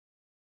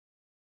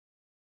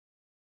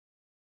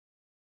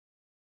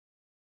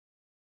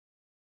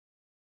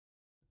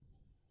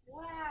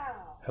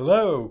Wow.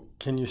 Hello,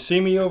 can you see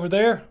me over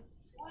there?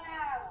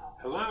 Wow.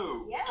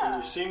 Hello, Yeah. can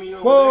you see me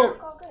over Whoa. there?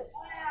 It's all good.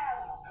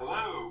 Wow.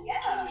 Hello,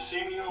 Yeah. can you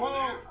see me over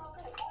there? It's all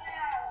good. Wow.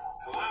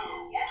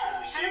 Hello, Yeah.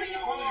 can you see me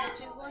over there?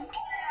 YouTube one?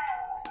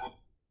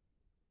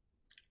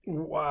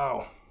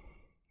 Wow,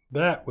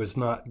 that was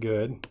not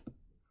good.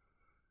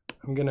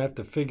 I'm gonna have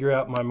to figure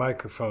out my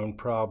microphone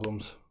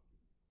problems.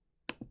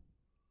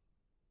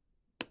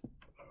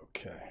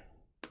 Okay.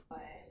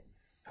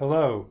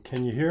 Hello,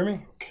 can you hear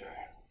me?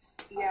 Okay.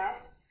 Yeah.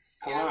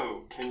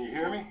 Hello, can you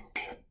hear me?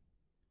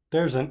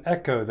 There's an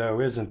echo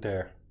though, isn't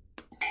there?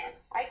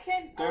 I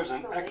can. There's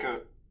an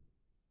echo.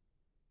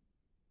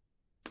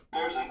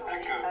 There's an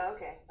echo. Oh,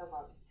 okay. No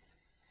problem.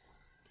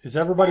 Is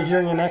everybody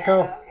hearing an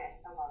echo? Okay.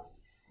 No problem.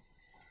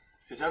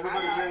 Is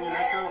everybody hearing an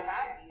echo?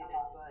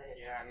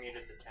 Yeah, I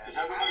muted the test. Is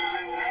everybody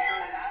hearing an echo?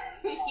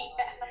 Yeah.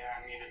 Yeah,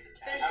 I muted the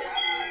test. There's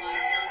definitely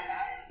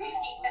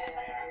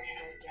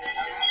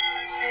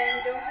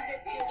And don't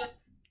forget to.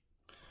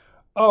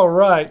 All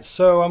right,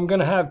 so I'm going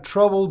to have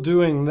trouble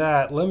doing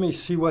that. Let me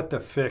see what the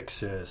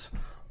fix is.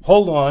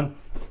 Hold on.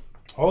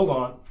 Hold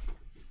on.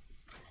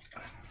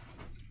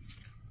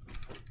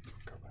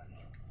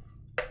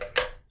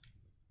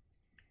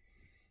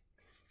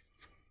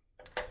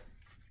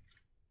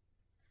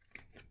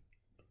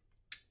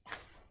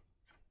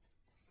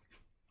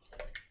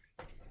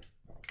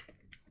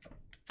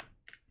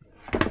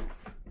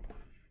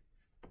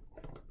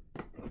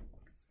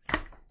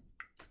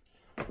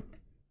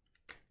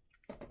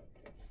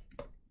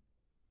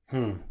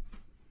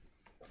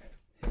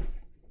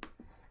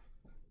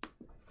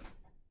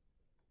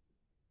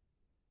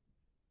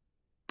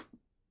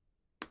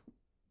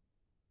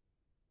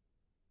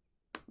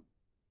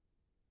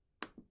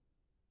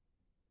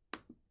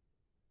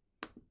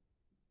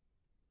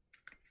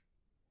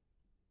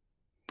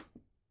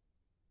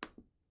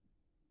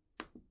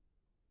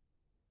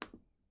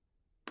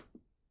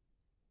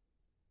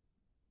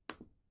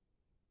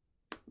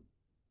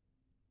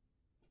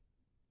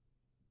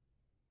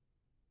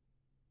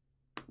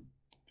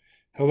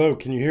 Hello,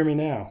 can you hear me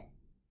now?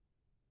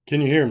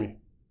 Can you hear me?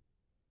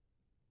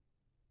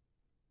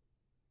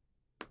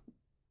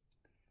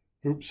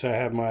 Oops, I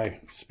have my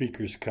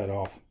speakers cut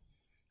off.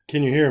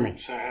 Can you hear me?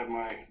 Oops, I have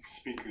my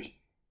speakers.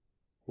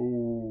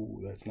 Ooh,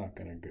 that's not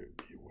going to be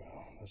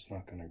well. That's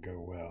not going to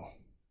go well.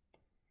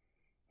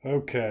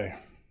 Okay.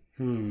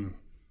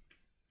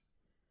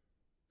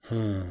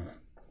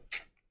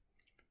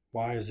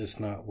 Why is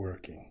this not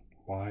working?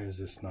 Why is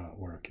this not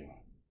working?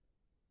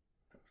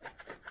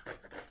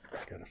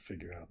 Got to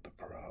figure out the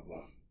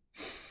problem.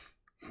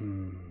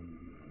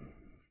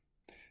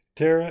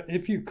 Tara,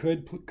 if you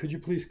could you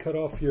please cut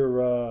off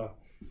your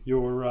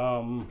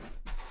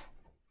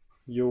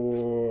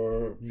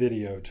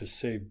video to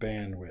save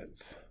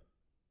bandwidth?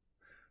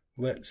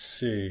 Let's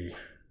see.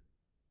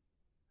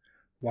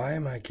 Why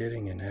am I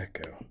getting an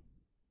echo?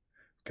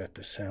 Got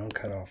the sound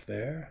cut off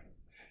there.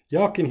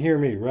 Y'all can hear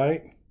me,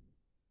 right?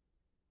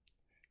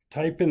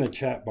 Type in the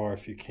chat bar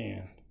if you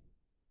can.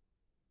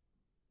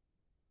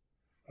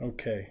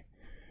 Okay.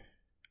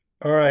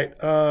 All right.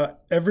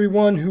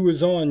 Everyone who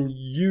is on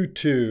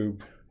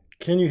YouTube,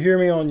 can you hear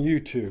me on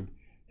YouTube?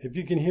 If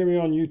you can hear me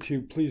on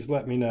YouTube, please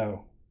let me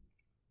know.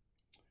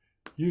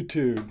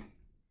 YouTube.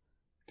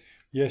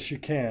 Yes, you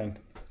can.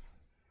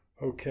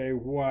 Okay.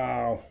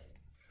 Wow.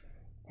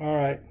 All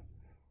right.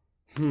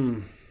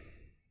 All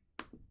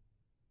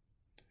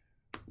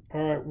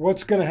right.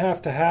 What's going to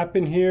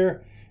happen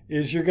here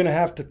is you're going to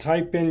have to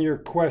type in your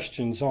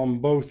questions on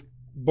both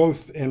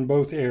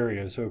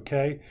areas,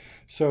 okay?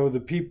 So the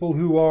people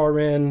who are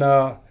in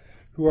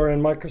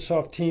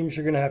Microsoft Teams,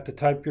 you're going to have to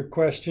type your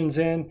questions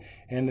in,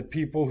 and the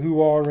people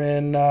who are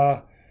in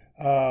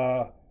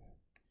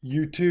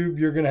YouTube,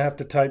 you're going to have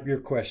to type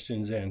your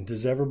questions in.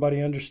 Does everybody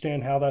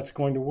understand how that's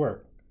going to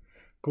work?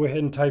 Go ahead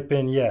and type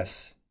in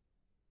yes.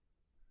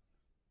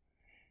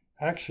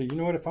 Actually, you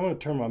know what? If I want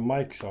to turn my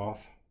mics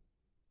off.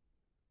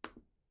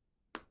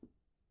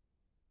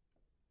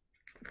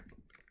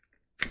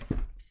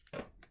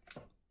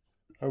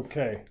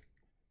 Okay.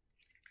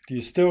 Do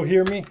you still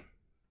hear me?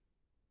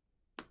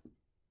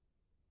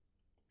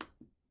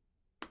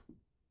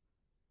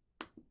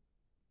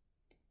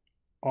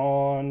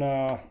 On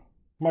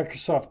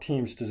Microsoft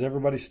Teams, does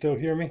everybody still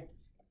hear me?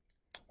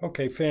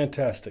 Okay,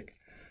 fantastic.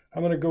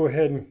 I'm going to go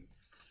ahead and...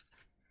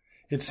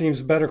 It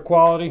seems better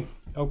quality?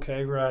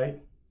 Okay,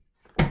 right.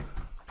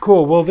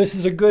 Cool. Well, this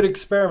is a good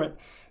experiment.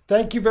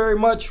 Thank you very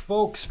much,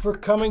 folks, for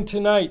coming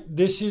tonight.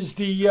 This is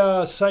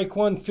the Psych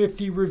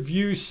 150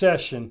 review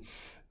session.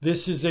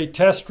 This is a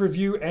test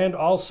review and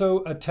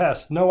also a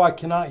test. No, I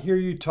cannot hear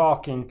you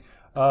talking,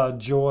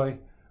 Joy.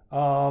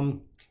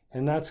 And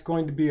that's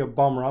going to be a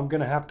bummer. I'm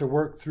going to have to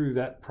work through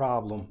that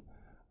problem.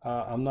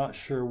 I'm not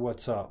sure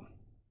what's up.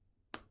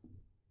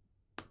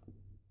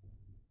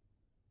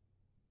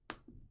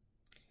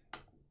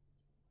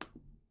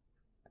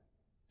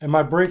 Am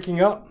I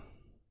breaking up?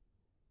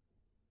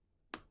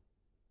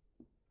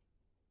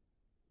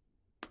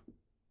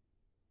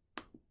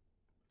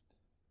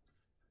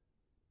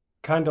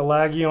 Kind of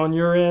laggy on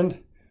your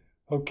end?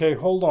 Okay,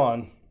 hold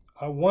on.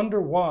 I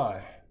wonder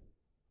why.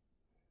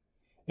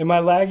 Am I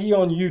laggy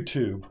on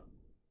YouTube?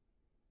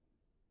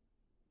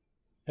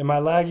 Am I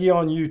laggy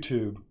on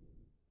YouTube?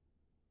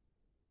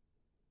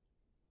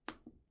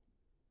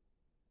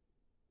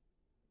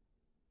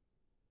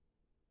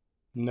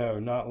 No,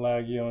 not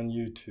laggy on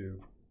YouTube.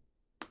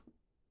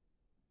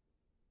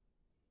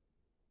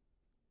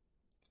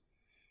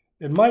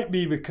 It might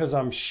be because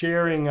I'm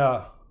sharing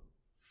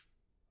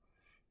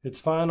it's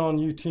fine on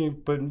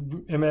YouTube, but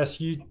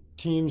MSU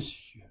Teams.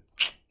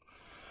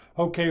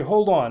 Okay,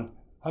 hold on.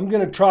 I'm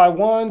going to try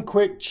one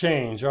quick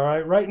change, all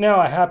right? Right now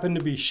I happen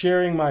to be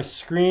sharing my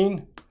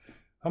screen.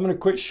 I'm going to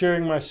quit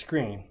sharing my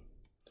screen.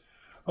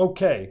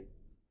 Okay.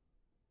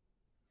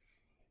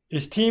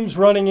 Is Teams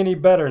running any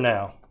better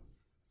now?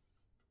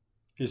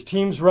 Is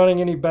Teams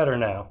running any better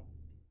now?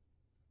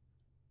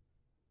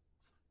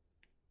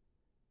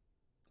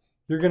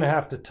 You're going to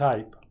have to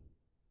type.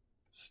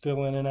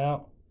 Still in and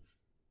out?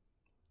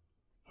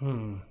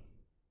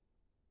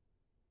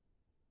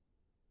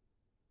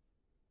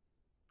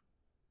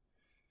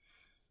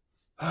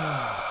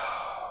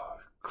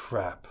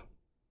 Crap.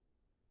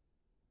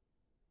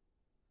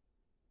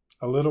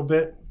 A little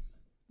bit?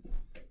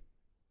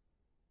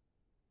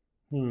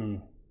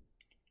 I'm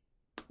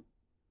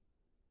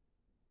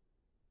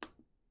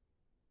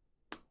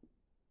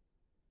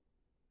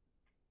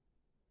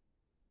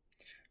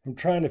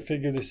trying to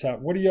figure this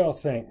out. What do y'all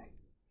think?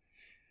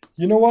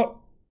 You know what?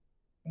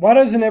 Why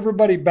doesn't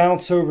everybody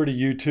bounce over to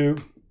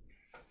YouTube?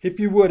 If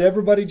you would,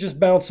 everybody just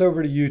bounce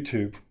over to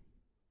YouTube.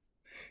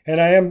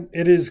 And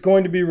it is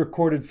going to be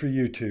recorded for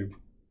YouTube.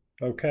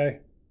 Okay?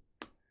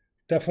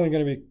 Definitely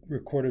going to be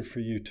recorded for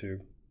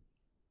YouTube.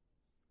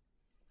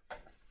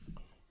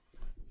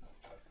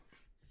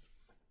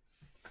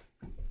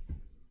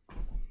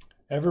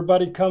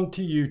 Everybody come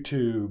to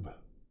YouTube.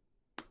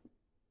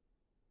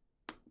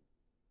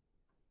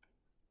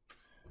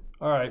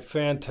 All right,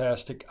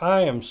 fantastic.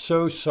 I am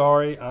so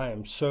sorry. I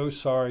am so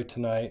sorry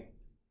tonight.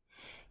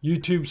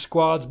 YouTube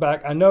squad's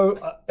back. I know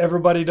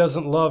everybody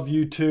doesn't love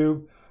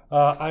YouTube.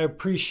 I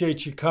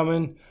appreciate you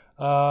coming.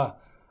 I'm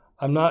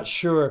not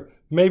sure.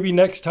 Maybe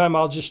next time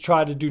I'll just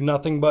try to do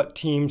nothing but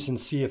Teams and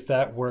see if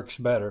that works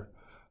better.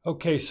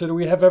 Okay, so do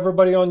we have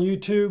everybody on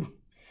YouTube?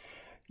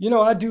 You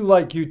know, I do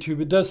like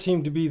YouTube. It does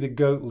seem to be the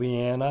GOAT,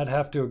 Leanne. I'd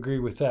have to agree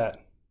with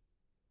that.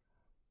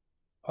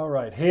 All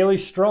right, Haley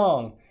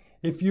Strong.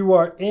 If you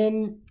are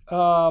in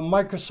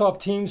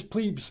Microsoft Teams,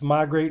 please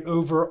migrate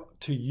over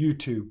to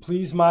YouTube.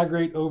 Please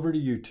migrate over to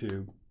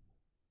YouTube.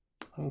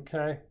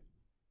 Okay.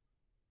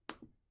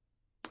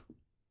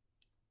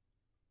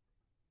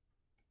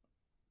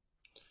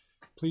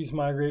 Please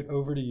migrate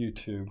over to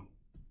YouTube.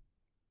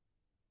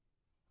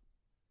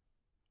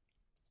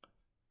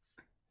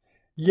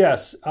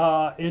 Yes,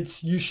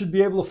 you should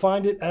be able to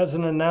find it as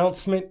an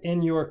announcement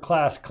in your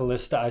class,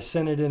 Callista. I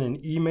sent it in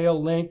an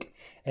email link,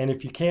 and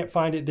if you can't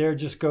find it there,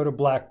 just go to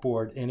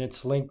Blackboard, and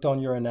it's linked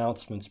on your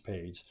announcements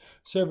page.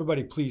 So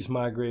everybody, please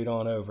migrate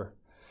on over.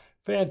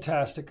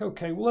 Fantastic.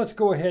 Okay, well, let's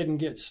go ahead and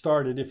get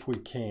started if we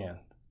can.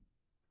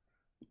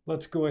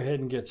 Let's go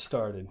ahead and get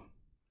started.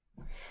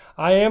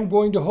 I am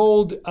going to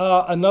hold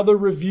another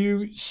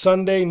review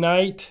Sunday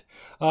night.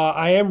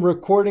 I am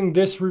recording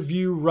this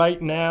review right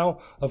now.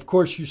 Of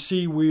course, you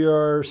see we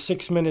are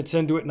 6 minutes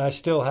into it and I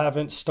still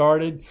haven't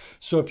started.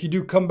 So if you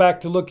do come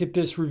back to look at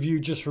this review,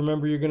 just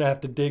remember you're going to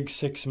have to dig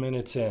 6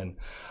 minutes in.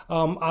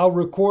 I'll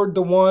record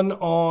the one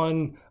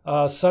on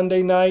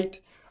Sunday night.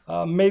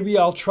 Maybe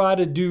I'll try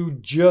to do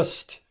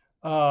just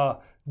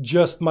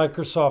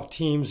Microsoft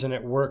Teams and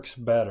it works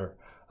better.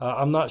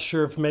 I'm not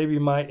sure if maybe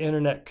my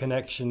internet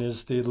connection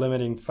is the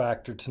limiting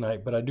factor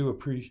tonight, but I do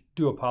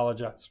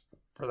apologize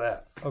for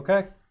that.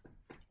 Okay?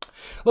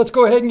 Let's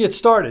go ahead and get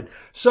started.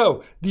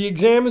 So the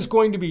exam is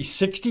going to be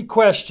 60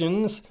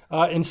 questions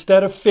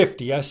instead of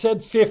 50. I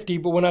said 50,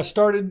 but when I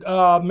started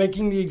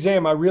making the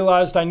exam, I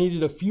realized I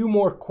needed a few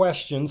more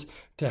questions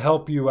to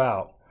help you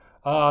out.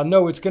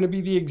 No, it's going to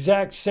be the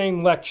exact same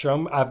lecture.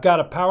 I've got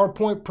a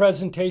PowerPoint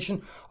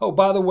presentation. Oh,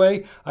 by the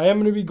way, I am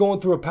going to be going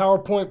through a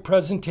PowerPoint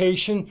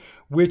presentation,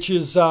 which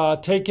is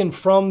taken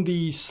from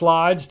the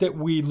slides that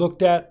we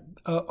looked at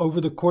over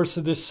the course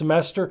of this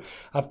semester.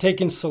 I've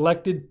taken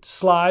selected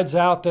slides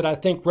out that I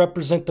think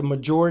represent the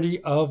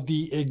majority of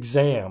the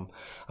exam.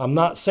 I'm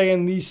not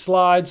saying these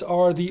slides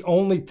are the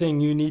only thing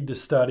you need to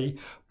study,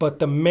 but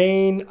the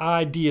main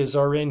ideas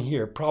are in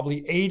here.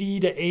 Probably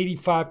 80 to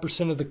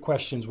 85% of the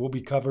questions will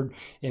be covered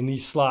in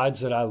these slides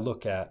that I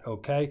look at,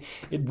 okay?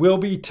 It will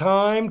be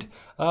timed.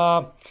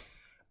 I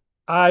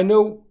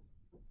know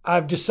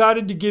I've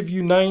decided to give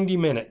you 90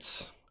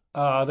 minutes.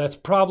 That's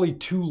probably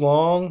too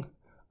long.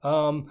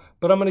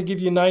 But I'm going to give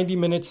you 90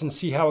 minutes and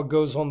see how it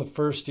goes on the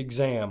first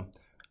exam.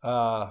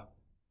 But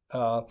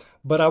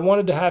I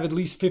wanted to have at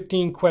least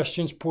 15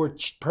 questions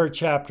per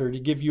chapter to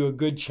give you a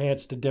good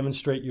chance to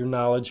demonstrate your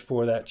knowledge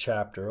for that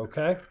chapter,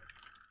 okay?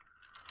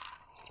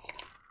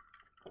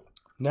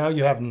 Now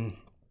you have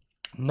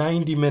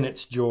 90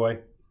 minutes, Joy.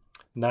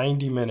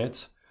 90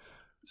 minutes.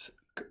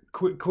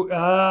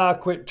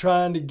 Quit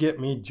trying to get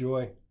me,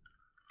 Joy.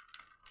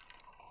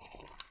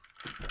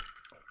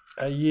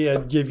 Yeah,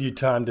 give you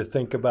time to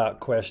think about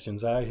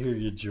questions. I hear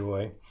you,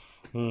 Joy.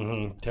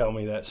 Tell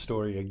me that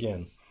story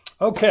again.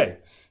 Okay,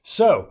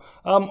 so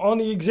on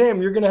the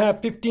exam, you're going to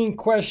have 15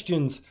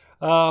 questions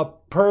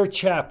per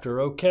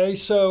chapter, okay?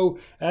 So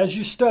as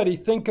you study,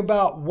 think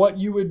about what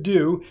you would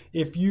do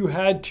if you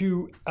had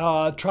to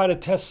try to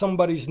test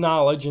somebody's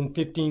knowledge in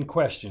 15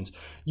 questions.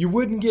 You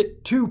wouldn't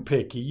get too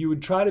picky. You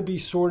would try to be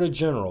sort of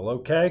general,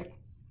 okay?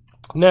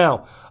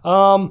 Now,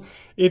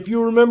 if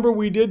you remember,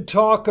 we did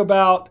talk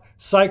about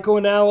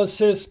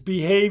psychoanalysis,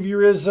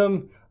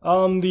 behaviorism,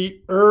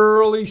 the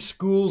early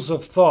schools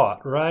of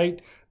thought,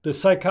 right? The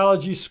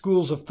psychology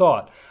schools of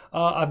thought.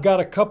 I've got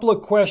a couple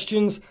of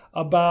questions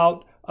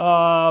about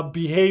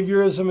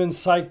behaviorism and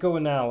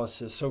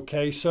psychoanalysis,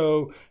 okay?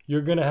 So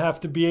you're going to have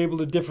to be able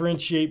to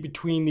differentiate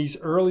between these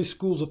early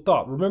schools of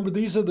thought. Remember,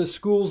 these are the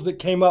schools that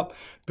came up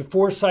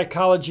before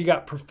psychology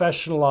got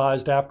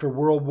professionalized after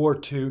World War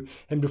II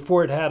and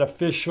before it had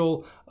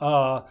official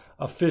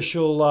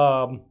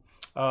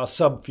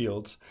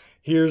subfields.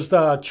 Here's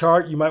the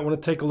chart. You might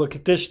want to take a look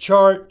at this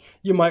chart.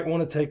 You might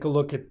want to take a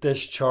look at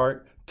this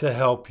chart to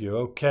help you,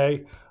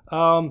 okay?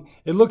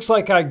 It looks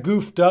like I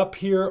goofed up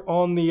here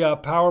on the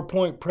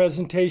PowerPoint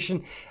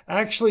presentation.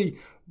 Actually,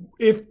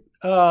 if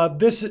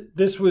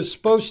this was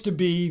supposed to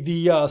be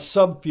the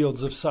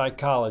subfields of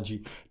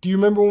psychology. Do you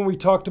remember when we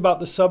talked about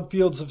the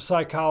subfields of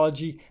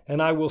psychology?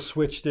 And I will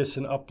switch this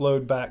and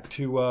upload back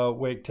to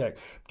Wake Tech.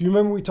 Do you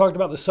remember we talked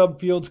about the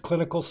subfields: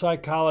 clinical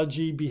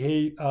psychology,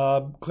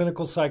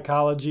 clinical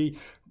psychology,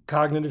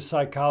 cognitive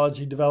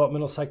psychology,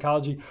 developmental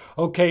psychology?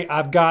 Okay,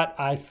 I've got,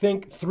 I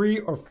think, 3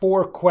 or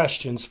 4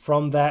 questions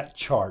from that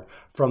chart.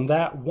 From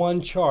that one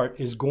chart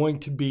is going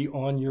to be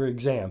on your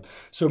exam.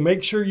 So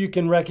make sure you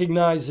can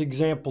recognize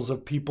examples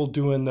of people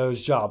doing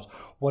those jobs.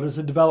 What does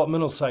a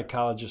developmental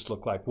psychologist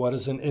look like? What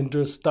is an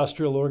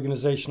industrial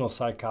organizational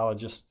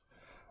psychologist?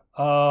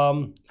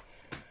 Off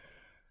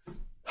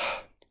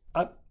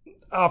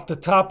the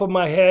top of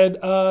my head,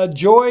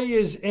 Joy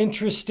is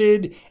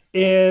interested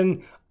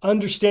in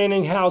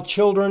understanding how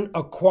children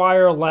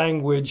acquire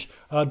language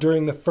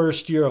during the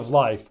first year of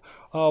life.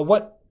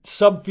 What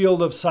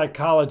subfield of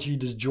psychology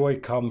does Joy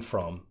come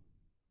from?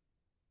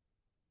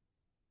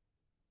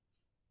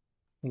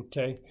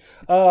 Okay,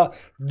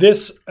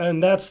 that's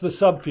the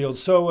subfield.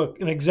 So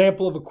an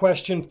example of a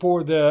question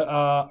for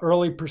the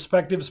early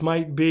perspectives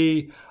might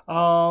be,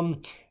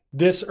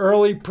 this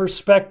early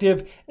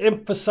perspective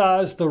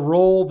emphasized the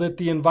role that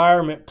the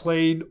environment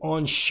played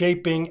on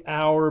shaping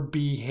our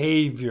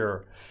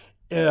behavior.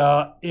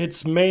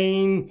 Its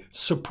main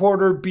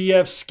supporter,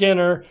 B.F.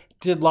 Skinner,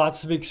 did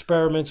lots of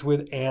experiments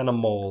with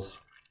animals.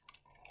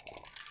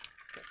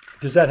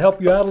 Does that help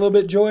you out a little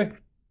bit, Joy?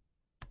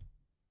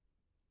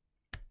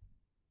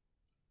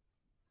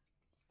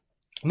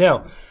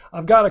 Now,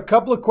 I've got a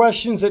couple of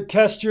questions that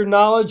test your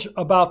knowledge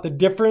about the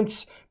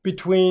difference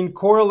between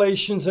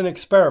correlations and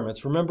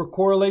experiments. Remember,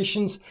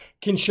 correlations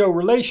can show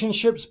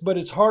relationships, but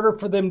it's harder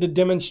for them to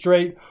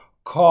demonstrate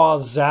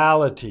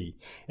causality.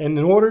 And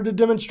in order to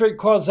demonstrate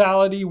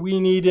causality, we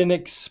need an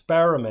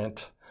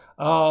experiment.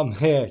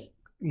 Hey,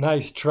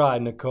 nice try,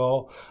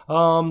 Nicole.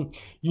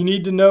 You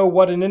need to know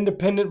what an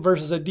independent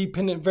versus a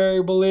dependent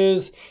variable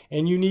is,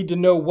 and you need to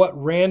know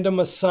what random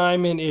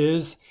assignment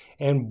is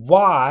and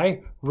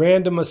why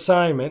random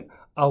assignment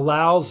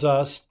allows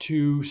us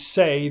to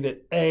say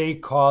that A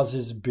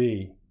causes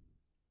B.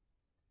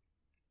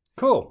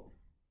 Cool.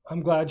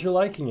 I'm glad you're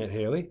liking it,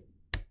 Haley.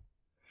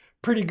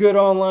 Pretty good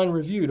online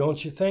review,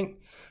 don't you think?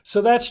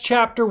 So that's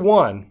chapter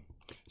 1.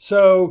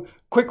 So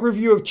quick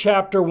review of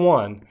chapter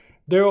 1.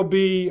 There will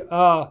be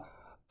a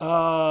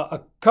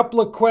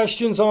couple of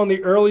questions on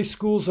the early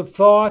schools of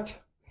thought.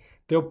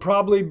 There'll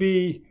probably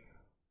be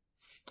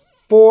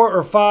 4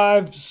 or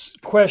 5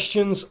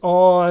 questions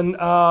on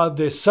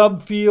the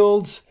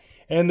subfields,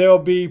 and there'll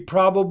be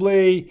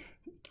probably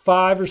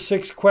 5 or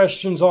 6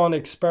 questions on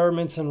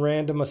experiments and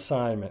random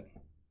assignment.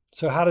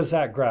 So how does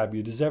that grab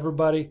you? Does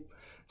everybody?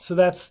 So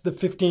that's the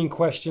 15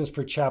 questions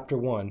for chapter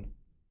 1.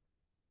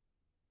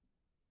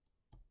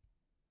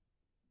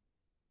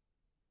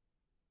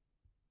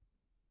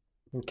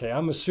 Okay,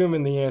 I'm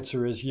assuming the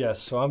answer is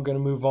yes, so I'm going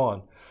to move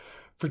on.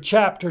 For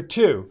chapter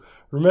 2,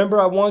 remember,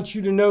 I want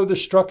you to know the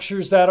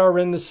structures that are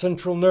in the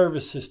central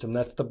nervous system.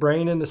 That's the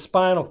brain and the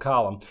spinal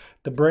column.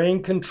 The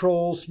brain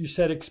controls, you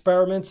said,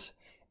 experiments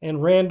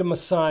and random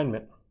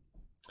assignment.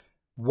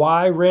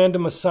 Why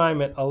random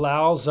assignment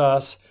allows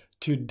us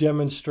to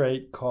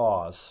demonstrate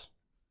cause.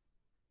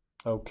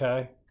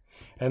 Okay?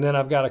 And then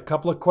I've got a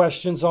couple of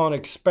questions on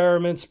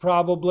experiments,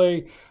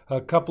 probably. A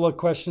couple of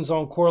questions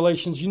on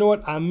correlations. You know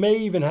what? I may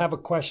even have a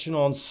question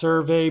on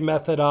survey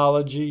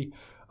methodology.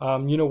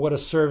 You know what a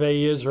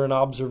survey is, or an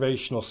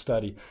observational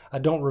study. I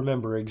don't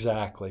remember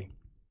exactly.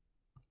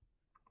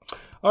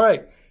 All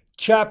right,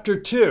 chapter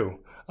 2.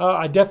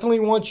 I definitely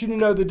want you to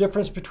know the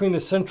difference between the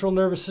central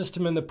nervous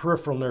system and the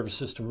peripheral nervous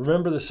system.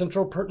 Remember, the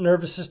central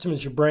nervous system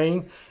is your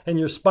brain and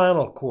your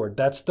spinal cord.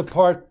 That's the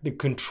part that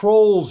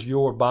controls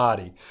your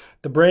body.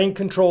 The brain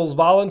controls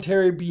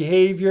voluntary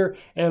behavior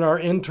and our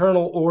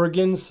internal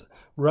organs.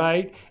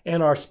 right?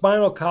 And our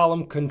spinal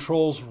column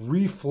controls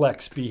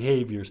reflex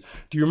behaviors.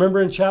 Do you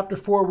remember in chapter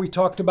 4 we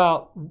talked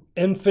about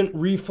infant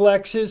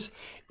reflexes?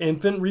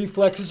 Infant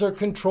reflexes are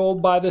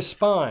controlled by the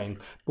spine,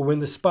 but when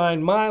the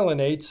spine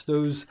myelinates,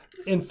 those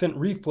infant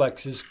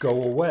reflexes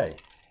go away.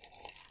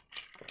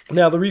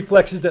 Now, the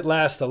reflexes that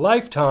last a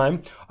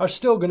lifetime are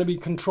still going to be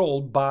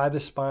controlled by the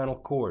spinal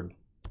cord.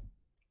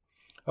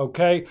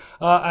 Okay,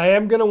 I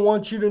am going to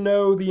want you to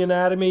know the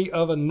anatomy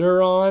of a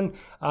neuron.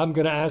 I'm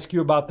going to ask you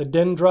about the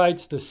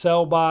dendrites, the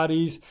cell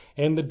bodies,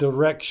 and the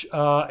direction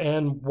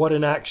and what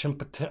an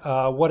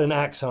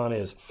axon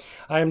is.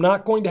 I am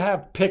not going to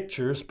have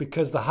pictures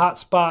because the hot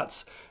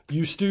spots,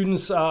 you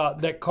students,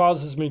 that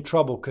causes me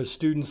trouble because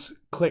students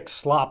click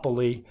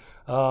sloppily.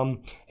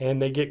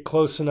 And they get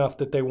close enough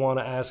that they want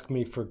to ask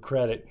me for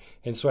credit.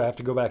 And so I have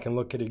to go back and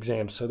look at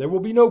exams. So there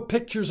will be no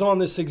pictures on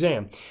this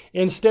exam.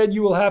 Instead,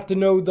 you will have to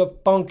know the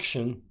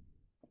function.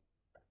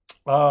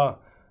 I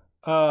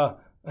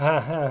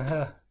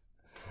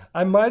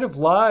might have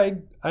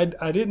lied.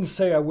 I didn't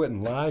say I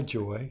wouldn't lie,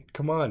 Joy.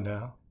 Come on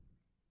now.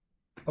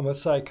 I'm a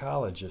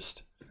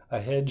psychologist,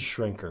 a head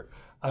shrinker.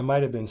 I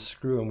might have been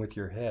screwing with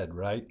your head,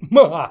 right?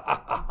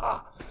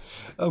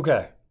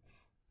 Okay.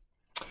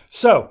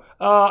 So,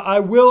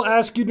 I will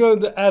ask you to know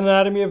the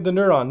anatomy of the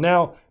neuron.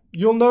 Now,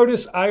 you'll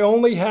notice I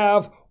only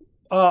have,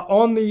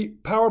 on the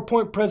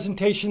PowerPoint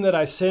presentation that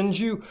I send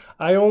you,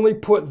 I only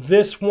put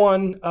this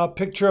one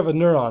picture of a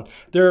neuron.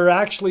 There are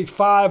actually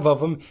 5 of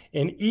them,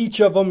 and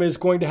each of them is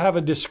going to have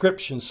a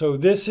description. So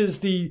this is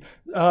the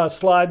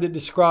slide that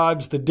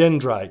describes the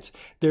dendrites.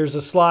 There's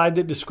a slide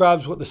that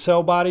describes what the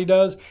cell body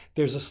does.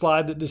 There's a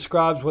slide that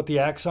describes what the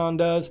axon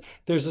does.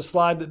 There's a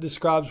slide that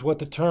describes what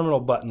the terminal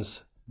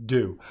buttons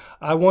do.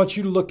 I want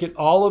you to look at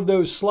all of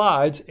those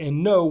slides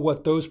and know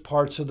what those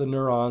parts of the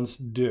neurons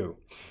do.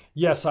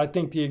 Yes, I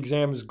think the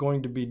exam is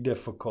going to be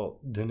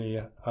difficult,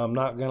 Dania. I'm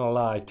not going to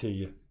lie to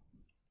you.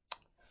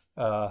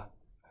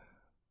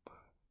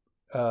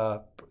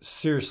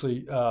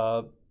 Seriously,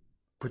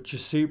 put your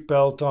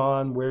seatbelt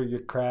on, wear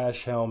your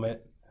crash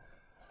helmet.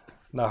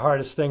 The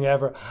hardest thing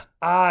ever.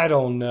 I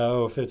don't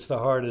know if it's the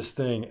hardest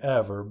thing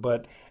ever,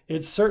 but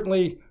it's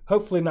certainly,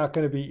 hopefully not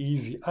going to be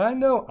easy. I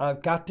know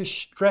I've got to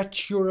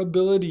stretch your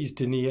abilities,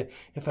 Dania.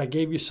 If I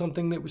gave you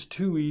something that was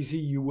too easy,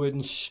 you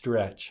wouldn't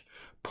stretch.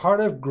 Part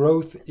of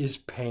growth is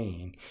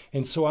pain.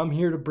 And so I'm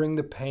here to bring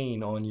the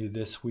pain on you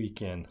this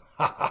weekend.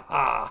 Ha ha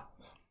ha.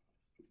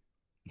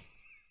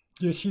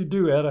 Yes, you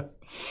do, Etta.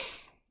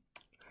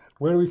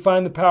 Where do we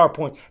find the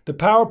PowerPoint? The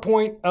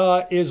PowerPoint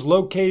is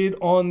located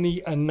on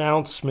the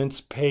announcements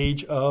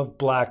page of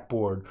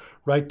Blackboard.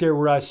 Right there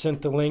where I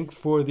sent the link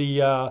for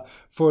the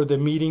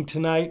meeting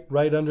tonight,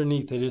 right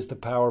underneath it is the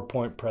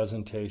PowerPoint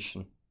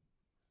presentation.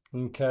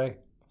 Okay?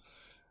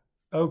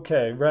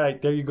 Okay, right,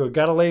 there you go.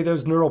 Got to lay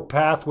those neural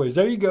pathways.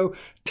 There you go.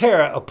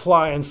 Tara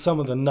applying some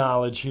of the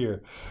knowledge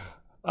here.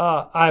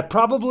 I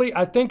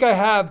think I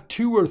have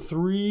 2 or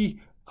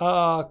 3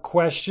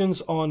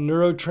 questions on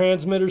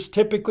neurotransmitters.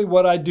 Typically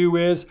what I do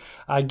is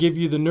I give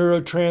you the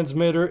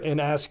neurotransmitter and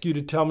ask you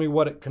to tell me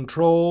what it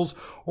controls,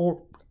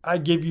 or I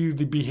give you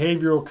the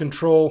behavioral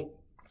control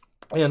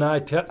and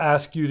I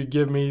ask you to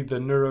give me the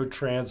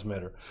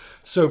neurotransmitter.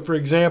 So for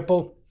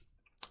example,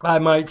 I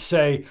might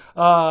say,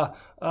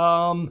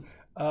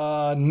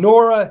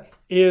 Nora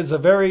is a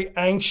very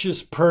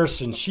anxious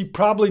person. She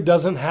probably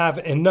doesn't have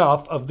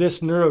enough of this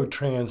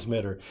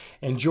neurotransmitter.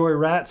 And Joy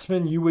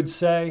Ratzman, you would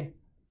say?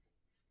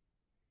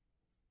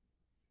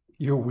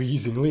 You're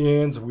wheezing.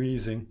 Leanne's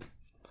wheezing.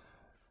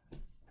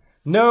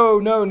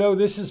 No,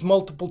 this is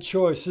multiple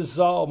choice. This is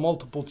all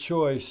multiple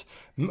choice.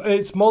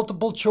 It's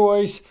multiple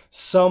choice,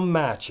 some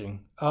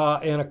matching,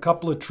 and a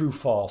couple of true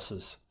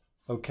falses.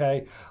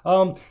 Okay?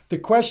 The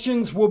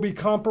questions will be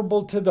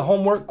comparable to the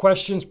homework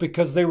questions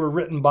because they were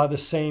written by the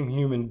same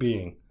human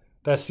being.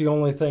 That's the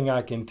only thing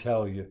I can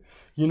tell you.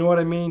 You know what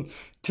I mean?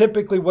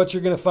 Typically, what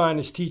you're going to find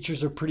is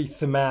teachers are pretty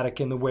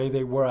thematic in the way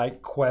they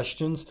write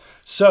questions.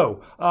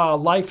 So,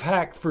 life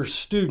hack for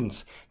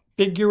students.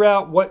 Figure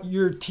out what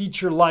your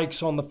teacher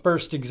likes on the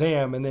first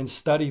exam and then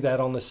study that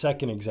on the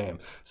second exam.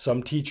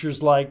 Some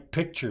teachers like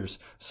pictures.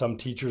 Some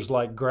teachers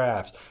like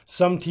graphs.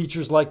 Some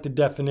teachers like the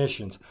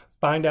definitions.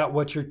 Find out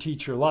what your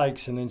teacher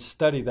likes and then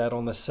study that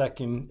on the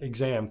second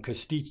exam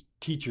because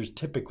teachers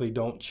typically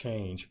don't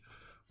change.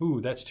 Ooh,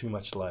 that's too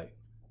much light.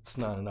 It's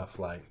not enough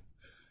light.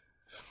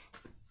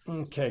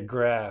 Okay,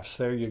 graphs.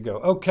 There you go.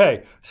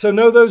 Okay, so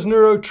know those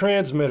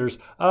neurotransmitters.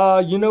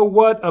 You know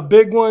what? A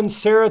big one,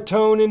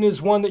 serotonin,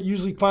 is one that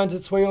usually finds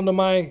its way onto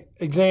my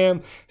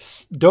exam.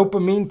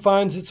 Dopamine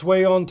finds its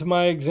way onto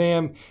my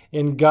exam.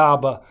 And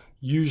GABA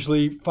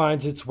usually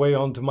finds its way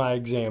onto my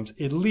exams.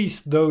 At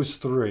least those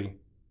 3.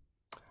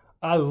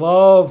 I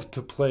love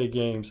to play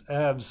games.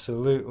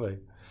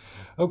 Absolutely.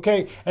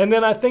 Okay, and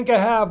then I think I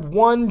have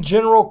one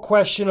general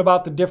question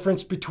about the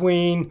difference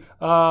between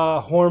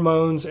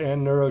hormones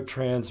and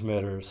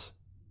neurotransmitters,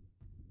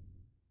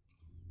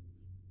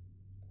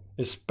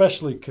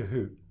 especially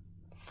Kahoot.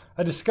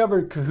 I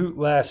discovered Kahoot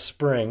last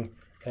spring,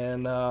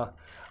 and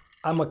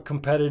I'm a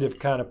competitive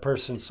kind of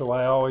person, so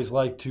I always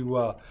like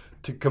to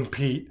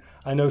compete.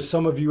 I know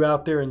some of you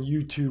out there in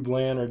YouTube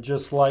land are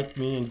just like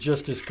me and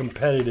just as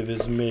competitive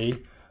as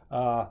me,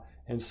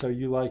 and so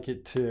you like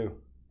it too.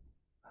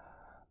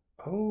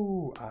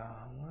 Oh,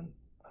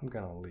 I'm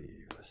gonna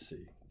leave. Let's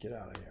see. Get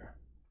out of here.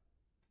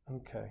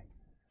 Okay.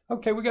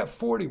 Okay, we got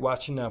 40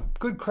 watching now.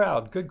 Good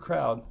crowd, good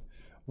crowd.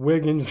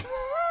 Wiggins.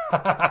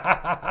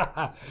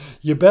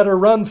 You better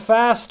run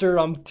faster.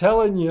 I'm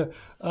telling you.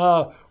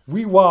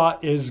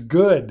 Weewa is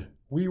good.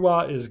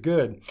 Weewa is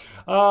good.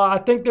 I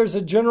think there's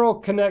a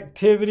general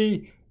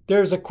connectivity.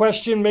 There's a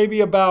question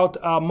maybe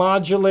about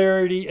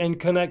modularity and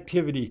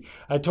connectivity.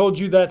 I told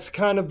you that's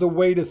kind of the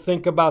way to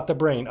think about the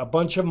brain. A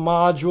bunch of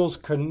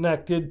modules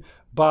connected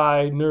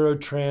by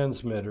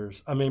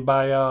neurotransmitters. I mean,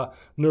 by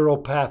neural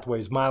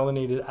pathways,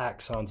 myelinated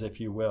axons, if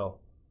you will.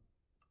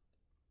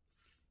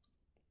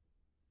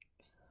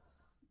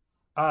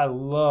 I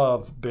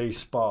love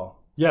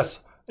baseball. Yes,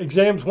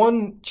 exams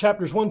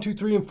chapters 1, 2,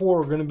 3, and 4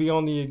 are going to be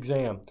on the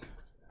exam.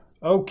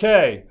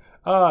 Okay,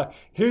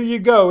 here you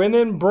go. And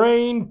then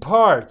brain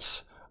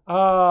parts.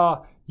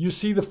 You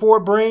see the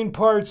 4 brain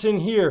parts in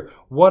here.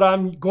 What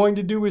I'm going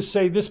to do is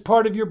say this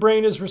part of your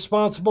brain is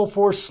responsible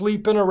for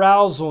sleep and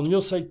arousal. And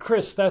you'll say,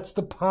 Chris, that's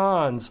the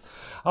pons.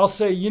 I'll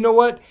say, you know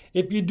what?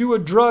 If you do a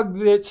drug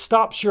that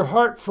stops your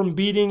heart from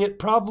beating, it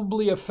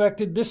probably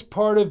affected this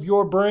part of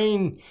your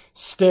brain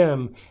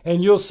stem.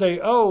 And you'll say,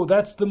 oh,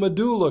 that's the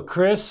medulla,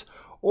 Chris.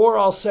 Or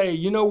I'll say,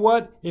 you know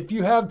what? If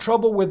you have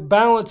trouble with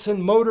balance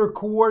and motor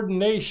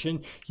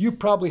coordination, you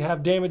probably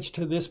have damage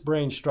to this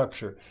brain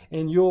structure.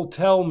 And you'll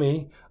tell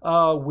me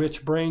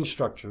which brain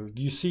structure.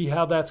 Do you see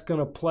how that's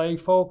going to play,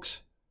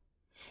 folks?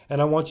 And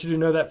I want you to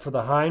know that for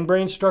the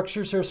hindbrain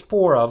structures, there's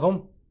 4 of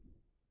them.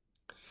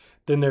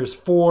 Then there's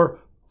 4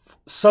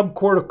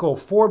 subcortical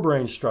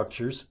forebrain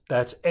structures.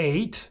 That's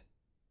 8.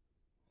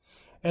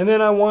 And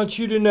then I want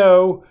you to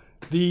know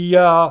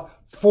the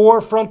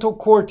 4 frontal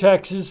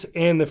cortexes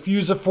and the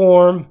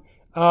fusiform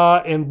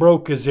and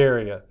Broca's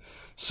area.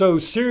 So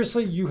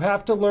seriously, you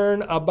have to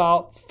learn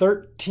about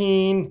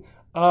 13,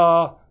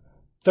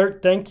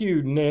 thank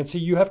you, Nancy.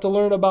 You have to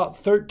learn about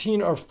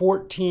 13 or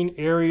 14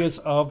 areas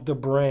of the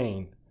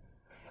brain.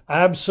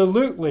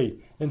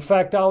 Absolutely. In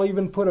fact, I'll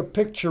even put a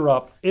picture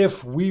up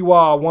if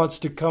Weewa wants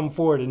to come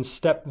forward and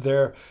step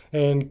there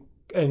and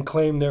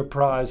claim their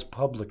prize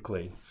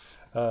publicly.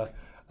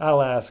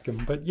 I'll ask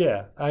him, but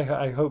yeah,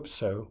 I hope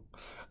so.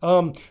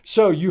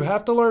 So you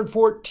have to learn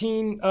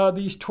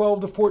these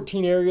 12 to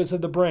 14 areas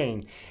of the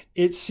brain.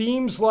 It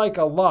seems like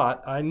a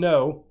lot, I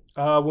know.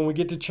 When we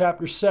get to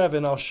chapter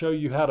 7, I'll show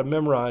you how to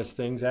memorize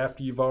things.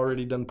 After you've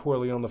already done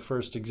poorly on the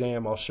first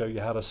exam, I'll show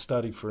you how to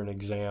study for an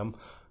exam.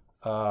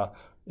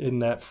 Isn't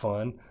that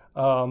fun?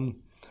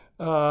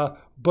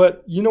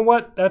 But you know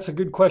what? That's a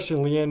good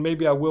question, Leanne.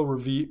 Maybe I will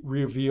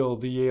reveal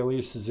the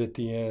aliases at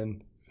the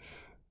end.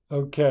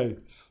 Okay.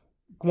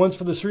 Ones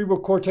for the cerebral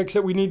cortex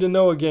that we need to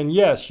know again.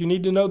 Yes, you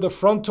need to know the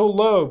frontal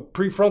lobe.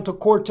 Prefrontal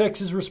cortex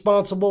is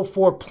responsible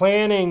for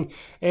planning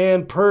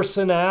and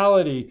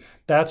personality.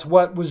 That's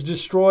what was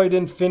destroyed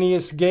in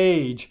Phineas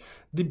Gage.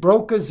 The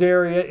Broca's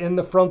area in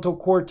the frontal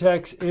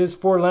cortex is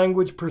for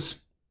language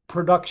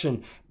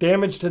production.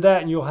 Damage to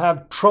that and you'll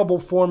have trouble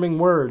forming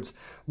words.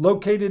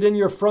 Located in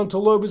your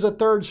frontal lobe is a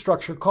third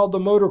structure called the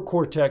motor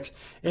cortex,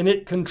 and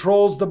it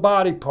controls the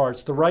body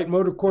parts. The right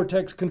motor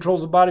cortex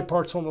controls the body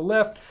parts on the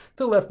left.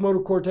 The left motor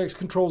cortex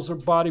controls the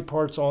body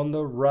parts on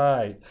the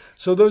right.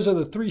 So those are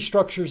the 3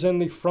 structures in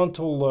the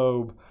frontal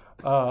lobe.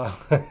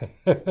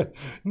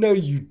 No,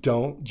 you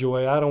don't,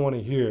 Joy. I don't want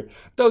to hear it.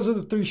 Those are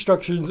the 3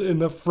 structures in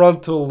the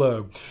frontal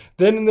lobe.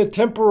 Then in the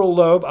temporal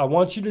lobe, I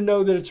want you to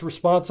know that it's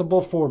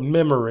responsible for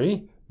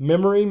memory.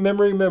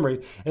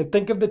 Memory. And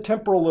think of the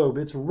temporal lobe.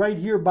 It's right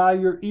here by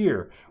your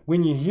ear.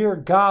 When you hear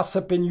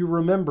gossip and you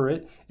remember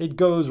it, it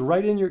goes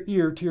right in your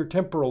ear to your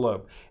temporal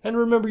lobe. And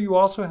remember, you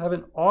also have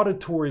an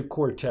auditory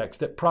cortex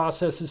that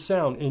processes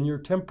sound in your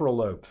temporal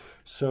lobe.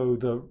 So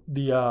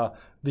the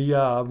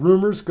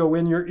rumors go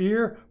in your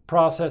ear,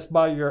 processed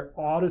by your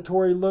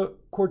auditory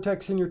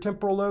cortex in your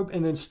temporal lobe,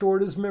 and then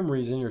stored as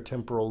memories in your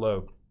temporal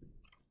lobe.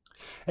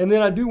 And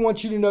then I do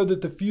want you to know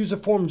that the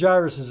fusiform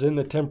gyrus is in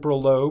the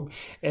temporal lobe,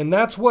 and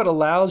that's what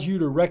allows you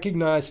to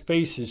recognize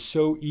faces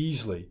so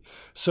easily.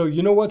 So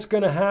you know what's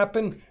going to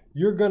happen?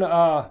 You're going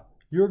to,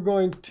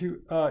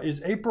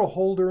 is April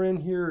Holder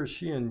in here, or is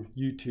she in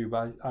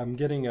YouTube? I'm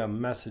getting a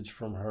message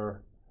from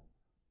her.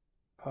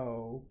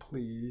 Oh,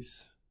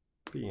 please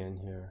be in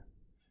here.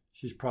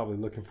 She's probably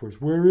looking for us.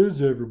 Where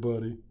is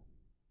everybody?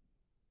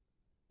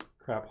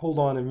 Crap, hold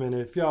on a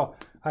minute. If y'all,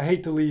 I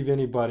hate to leave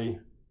anybody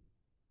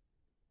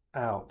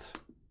out.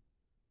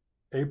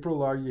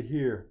 April, are you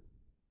here?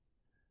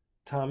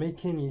 Tommy,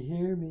 can you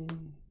hear me?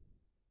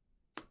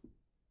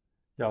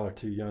 Y'all are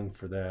too young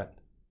for that.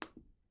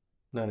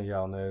 None of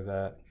y'all know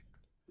that.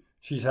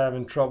 She's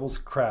having troubles.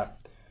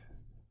 Crap.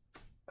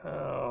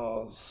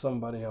 Oh,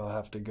 somebody will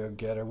have to go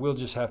get her. We'll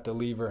just have to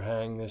leave her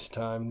hang this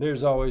time.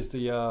 There's always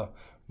the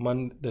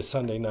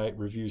Sunday night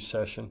review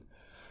session.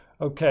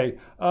 Okay,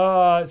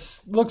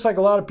 looks like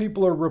a lot of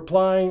people are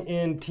replying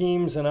in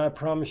Teams, and I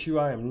promise you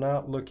I am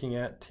not looking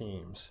at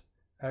Teams.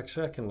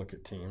 Actually, I can look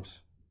at Teams.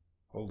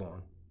 Hold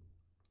on.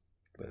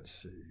 Let's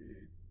see.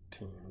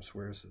 Teams,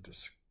 where's the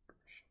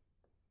description?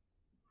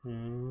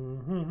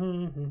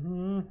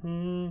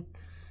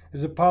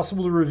 Is it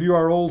possible to review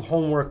our old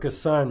homework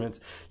assignments?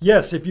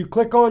 Yes, if you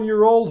click on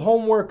your old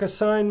homework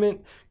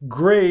assignment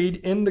grade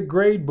in the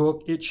grade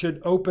book, it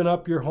should open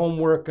up your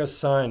homework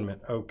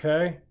assignment,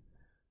 okay?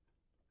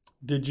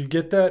 Did you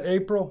get that,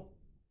 April?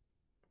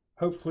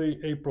 Hopefully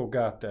April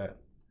got that.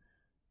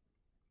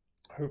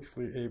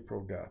 Hopefully April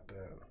got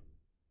that.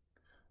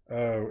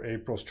 Oh,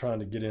 April's trying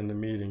to get in the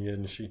meeting,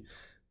 isn't she?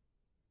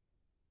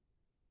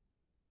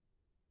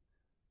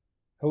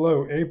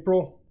 Hello,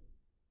 April.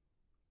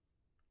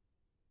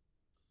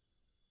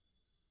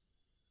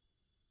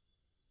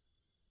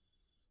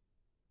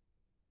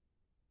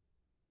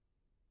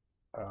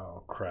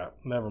 Oh, crap.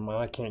 Never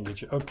mind. I can't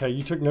get you. Okay,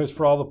 you took notes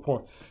for all the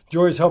points.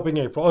 Joy's helping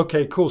April.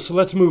 Okay, cool. So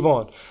let's move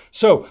on.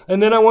 So,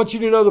 and then I want you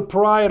to know the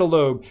parietal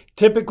lobe.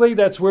 Typically,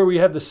 that's where we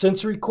have the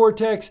sensory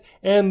cortex,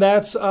 and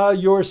that's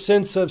your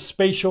sense of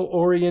spatial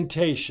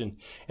orientation.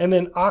 And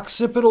then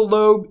occipital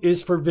lobe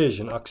is for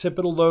vision.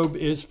 Occipital lobe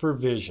is for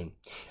vision.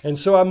 And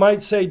so I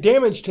might say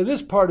damage to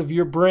this part of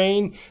your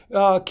brain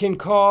can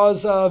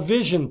cause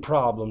vision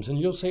problems. And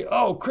you'll say,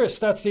 oh, Chris,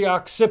 that's the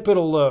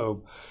occipital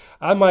lobe.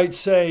 I might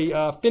say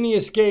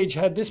Phineas Gage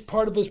had this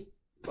part of his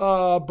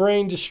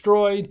brain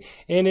destroyed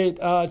and it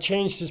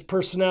changed his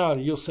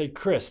personality. You'll say,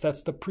 Chris,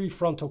 that's the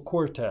prefrontal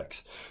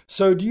cortex.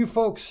 So do you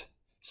folks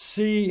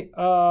see,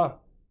 do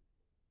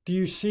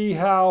you see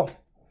how,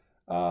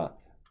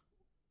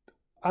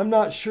 I'm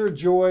not sure,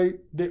 Joy,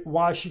 that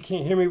why she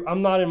can't hear me.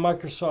 I'm not in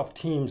Microsoft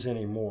Teams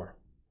anymore.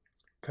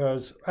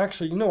 Because,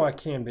 actually, you know I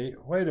can be.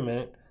 Wait a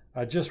minute.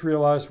 I just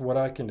realized what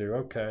I can do.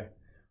 Okay.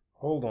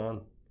 Hold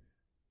on.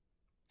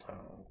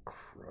 Oh,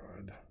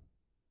 crud.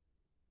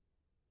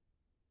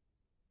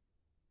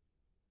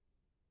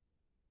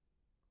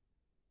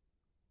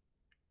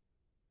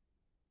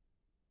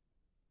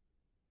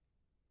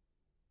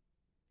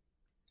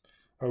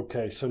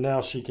 Okay, so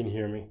now she can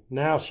hear me.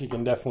 Now she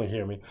can definitely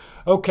hear me.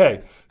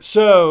 Okay,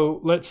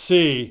 so let's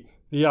see.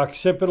 The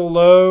occipital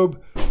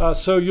lobe.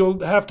 So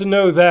you'll have to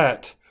know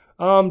that.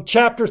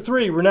 Chapter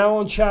 3. We're now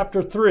on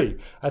Chapter 3.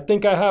 I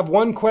think I have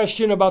one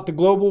question about the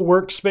global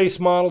workspace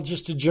model,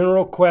 just a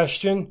general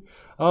question.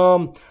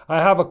 I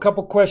have a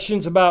couple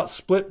questions about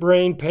split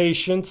brain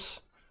patients.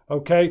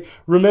 Okay,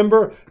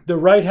 remember the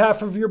right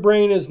half of your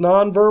brain is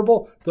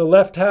nonverbal, the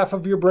left half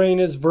of your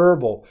brain is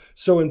verbal.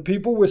 So in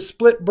people with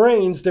split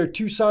brains, their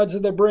two sides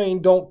of their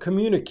brain don't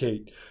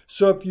communicate.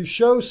 So if you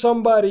show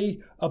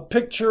somebody a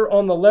picture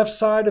on the left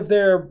side of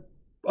their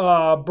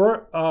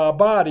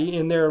body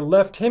in their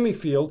left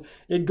hemifield,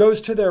 it goes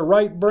to their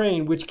right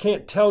brain, which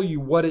can't tell you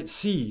what it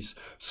sees.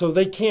 So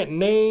they can't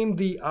name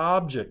the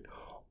object.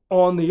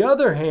 On the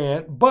other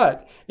hand,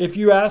 but if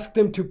you ask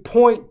them to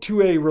point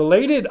to a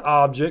related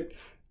object,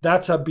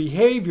 that's a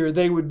behavior,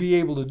 they would be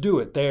able to do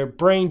it. Their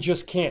brain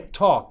just can't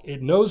talk.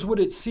 It knows what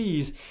it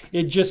sees,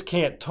 it just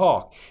can't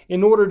talk.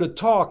 In order to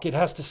talk, it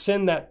has to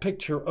send that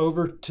picture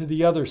over to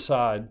the other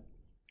side.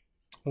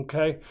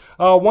 Okay,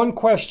 one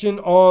question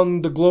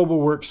on the global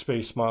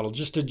workspace model,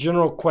 just a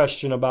general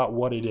question about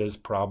what it is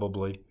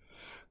probably.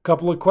 A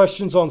couple of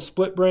questions on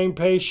split brain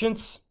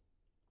patients.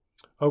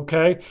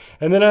 Okay,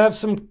 and then I have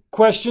some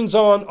questions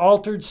on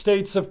altered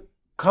states of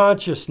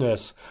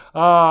consciousness.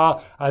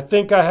 I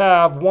think I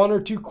have one or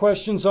two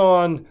questions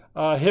on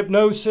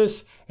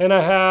hypnosis, and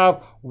I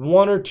have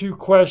one or two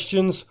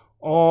questions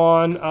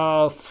on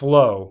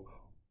flow.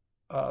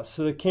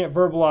 So they can't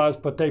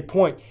verbalize, but they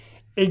point.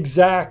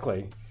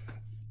 Exactly.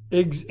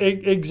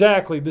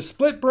 Exactly. The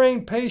split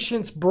brain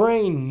patient's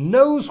brain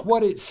knows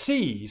what it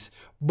sees,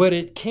 but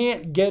it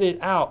can't get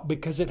it out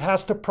because it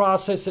has to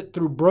process it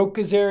through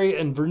Broca's area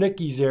and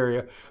Wernicke's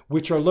area,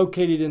 which are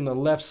located in the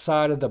left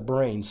side of the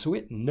brain. So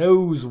it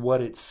knows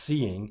what it's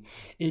seeing.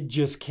 It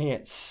just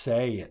can't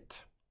say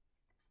it,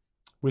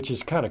 which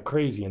is kind of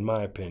crazy in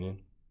my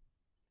opinion.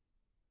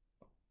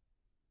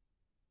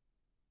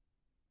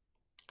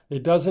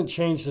 It doesn't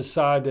change the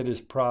side that is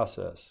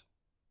processed.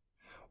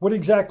 What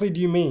exactly do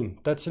you mean?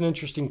 That's an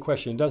interesting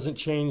question. It doesn't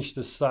change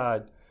the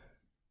side.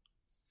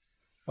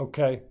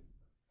 Okay.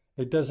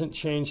 It doesn't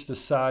change the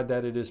side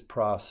that it is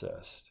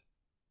processed.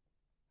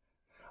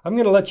 I'm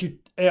going to let you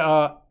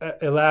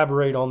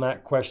elaborate on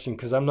that question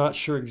because I'm not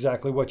sure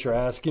exactly what you're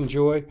asking,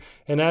 Joy.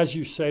 And as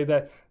you say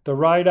that, the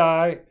right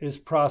eye is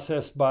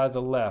processed by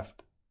the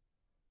left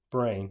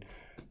brain.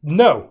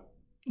 No,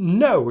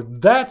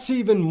 that's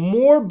even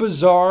more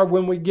bizarre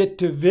when we get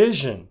to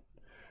vision.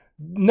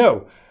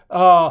 No.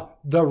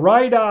 The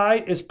right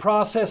eye is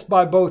processed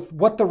by both,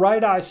 what the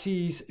right eye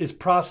sees is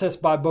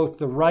processed by both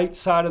the right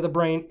side of the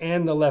brain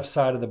and the left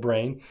side of the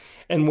brain.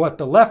 And what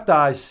the left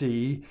eye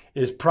see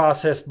is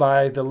processed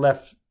by the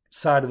left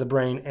side of the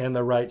brain and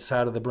the right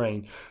side of the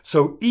brain.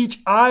 So each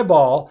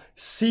eyeball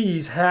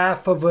sees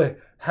half of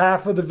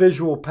the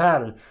visual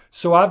pattern.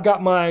 So I've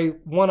got my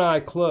one eye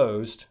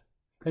closed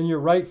in your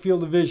right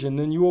field of vision,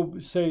 then you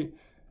will say,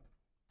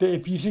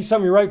 if you see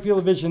something in your right field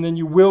of vision, then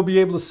you will be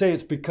able to say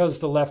it's because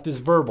the left is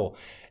verbal.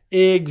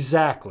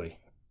 Exactly.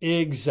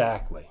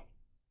 Exactly.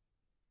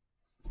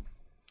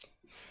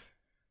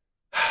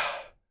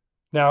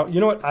 Now, you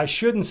know what? I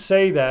shouldn't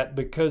say that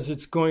because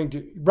it's going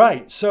to...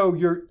 Right. So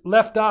your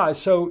left eye.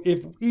 So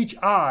if each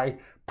eye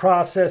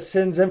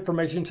sends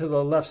information to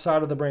the left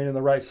side of the brain and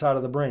the right side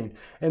of the brain.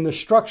 And the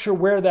structure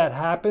where that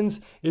happens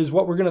is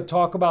what we're going to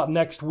talk about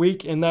next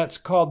week, and that's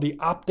called the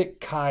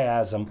optic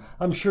chiasm.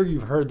 I'm sure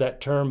you've heard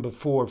that term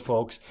before,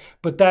 folks,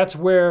 but that's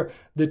where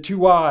the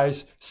two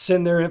eyes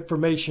send their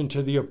information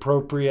to the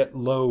appropriate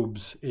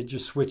lobes. It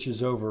just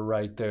switches over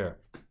right there.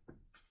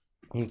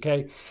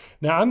 Okay,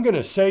 now I'm going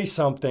to say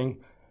something,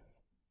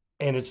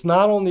 and it's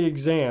not on the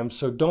exam,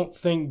 so don't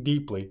think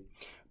deeply,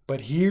 but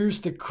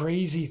here's the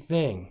crazy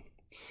thing.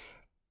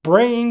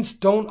 Brains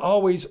don't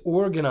always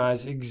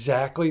organize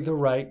exactly the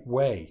right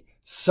way.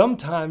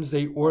 Sometimes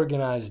they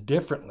organize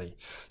differently.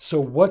 So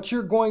what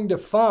you're going to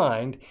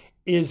find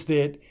is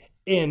that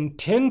in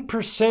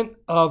 10%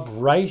 of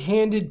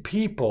right-handed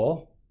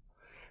people,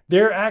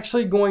 they're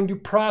actually going to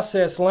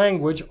process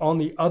language on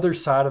the other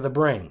side of the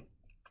brain.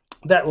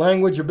 That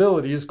language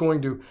ability is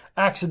going to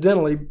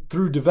accidentally,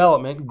 through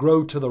development,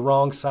 grow to the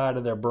wrong side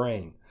of their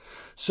brain.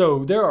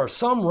 So there are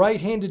some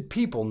right-handed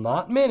people,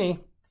 not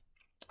many,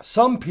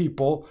 some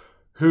people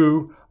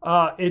who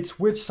it's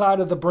which side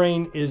of the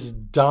brain is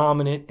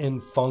dominant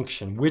in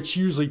function, which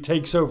usually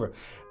takes over.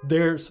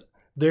 There's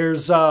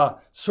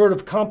sort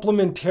of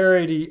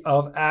complementarity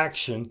of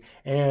action,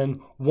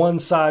 and one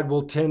side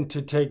will tend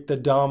to take the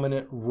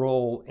dominant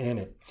role in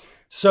it.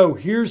 So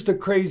here's the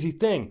crazy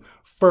thing.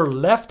 For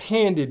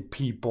left-handed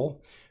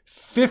people,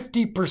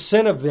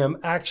 50% of them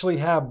actually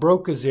have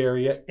Broca's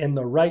area in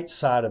the right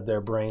side of their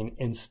brain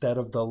instead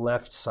of the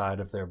left side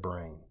of their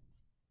brain.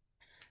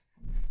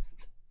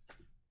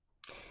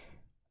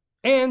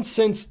 And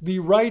since the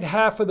right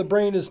half of the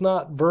brain is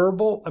not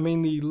verbal,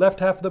 the left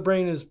half of the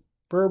brain is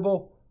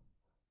verbal.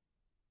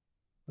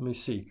 Let me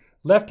see.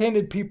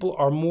 Left-handed people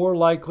are more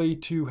likely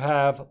to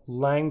have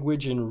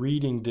language and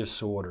reading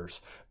disorders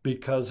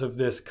because of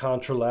this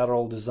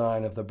contralateral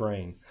design of the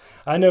brain.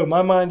 I know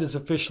my mind is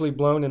officially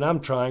blown and I'm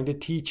trying to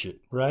teach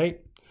it,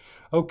 right?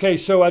 Okay,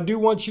 so I do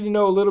want you to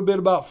know a little bit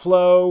about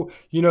flow.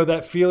 You know,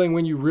 that feeling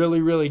when you really,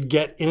 really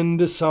get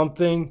into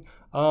something.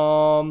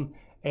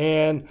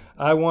 And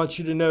I want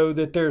you to know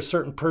that there are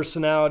certain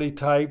personality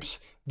types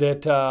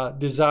that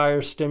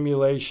desire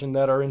stimulation,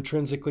 that are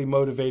intrinsically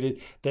motivated,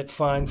 that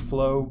find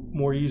flow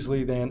more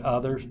easily than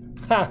others.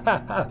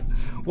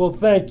 Well,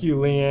 thank you,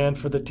 Leanne,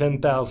 for the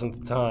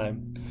 10,000th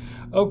time.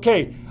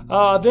 Okay,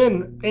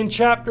 then in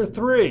Chapter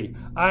 3,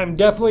 I'm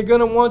definitely going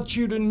to want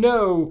you to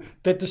know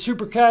that the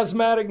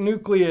suprachiasmatic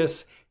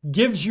nucleus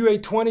gives you a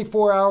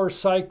 24-hour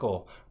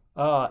cycle.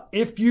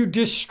 If you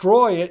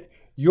destroy it,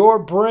 your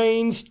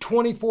brain's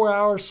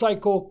 24-hour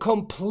cycle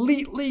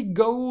completely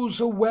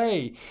goes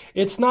away.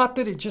 It's not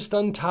that it just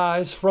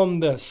unties from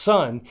the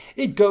sun.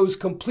 It goes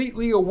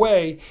completely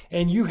away,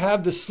 and you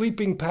have the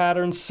sleeping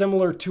pattern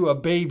similar to a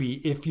baby,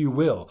 if you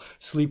will.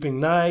 Sleeping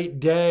night,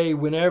 day,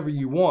 whenever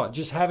you want.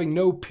 Just having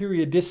no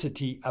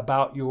periodicity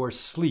about your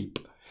sleep.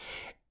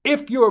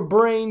 If your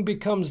brain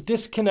becomes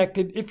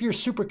disconnected, if your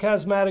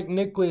suprachiasmatic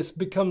nucleus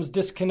becomes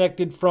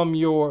disconnected from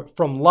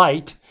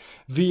light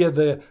via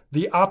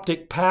the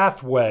optic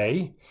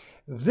pathway,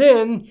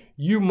 then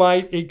you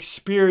might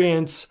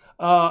experience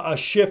a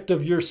shift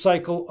of your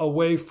cycle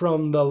away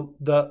from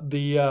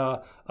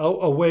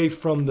away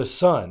from the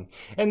sun.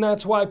 And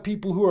that's why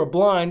people who are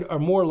blind are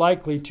more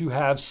likely to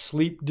have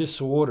sleep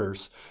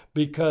disorders,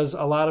 because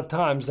a lot of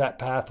times that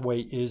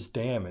pathway is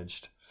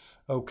damaged.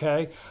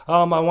 Okay,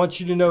 I want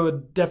you to know a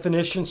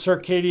definition,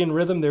 circadian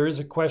rhythm. There is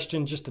a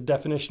question, just a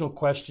definitional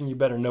question. You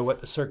better know what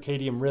the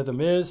circadian rhythm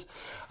is.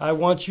 I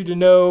want you to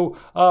know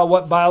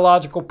what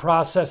biological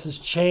processes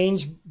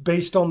change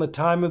based on the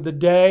time of the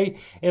day.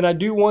 And I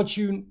do want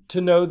you to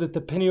know that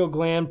the pineal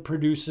gland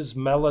produces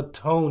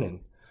melatonin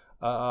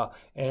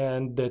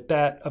and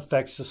that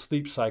affects the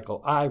sleep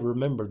cycle. I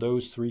remember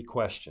those 3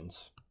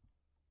 questions.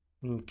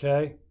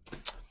 Okay.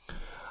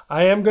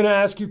 I am going to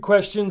ask you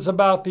questions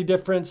about the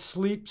different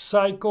sleep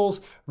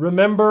cycles.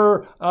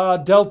 Remember,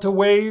 delta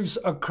waves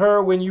occur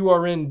when you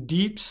are in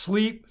deep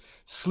sleep.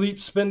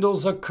 Sleep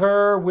spindles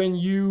occur when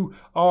you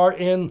are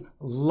in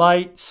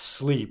light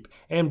sleep.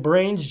 And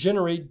brains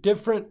generate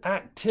different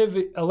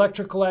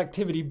electrical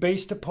activity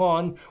based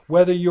upon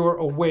whether you're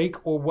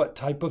awake or what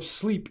type of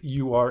sleep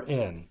you are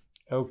in.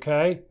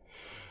 Okay?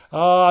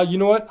 You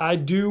know what? I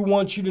do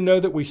want you to know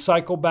that we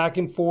cycle back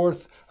and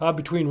forth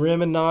between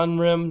REM and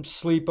non-REM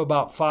sleep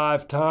about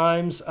 5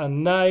 times a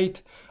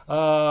night.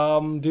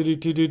 And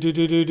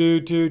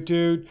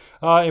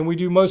we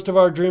do most of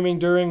our dreaming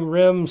during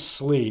REM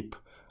sleep.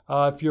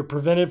 If you're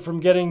prevented from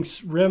getting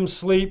REM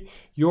sleep,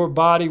 your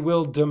body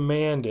will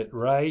demand it,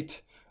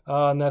 right?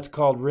 And that's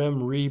called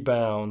REM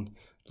rebound.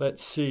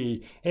 Let's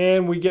see.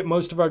 And we get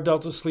most of our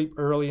delta sleep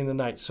early in the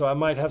night. So I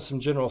might have some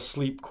general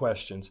sleep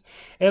questions.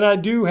 And I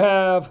do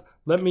have,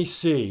 let me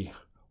see,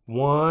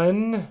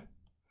 1,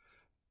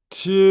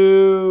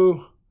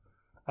 2,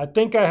 I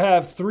think I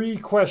have 3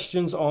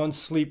 questions on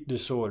sleep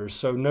disorders.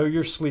 So know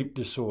your sleep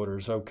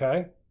disorders,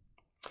 okay?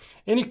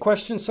 Any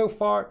questions so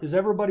far? Is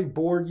everybody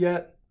bored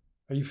yet?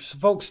 Are you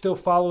folks still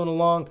following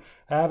along?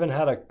 I haven't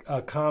had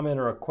a comment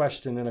or a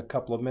question in a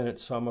couple of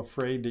minutes, so I'm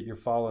afraid that you're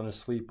falling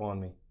asleep on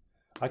me.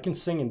 I can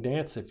sing and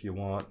dance if you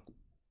want.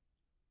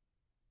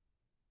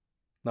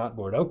 Not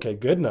bored. Okay,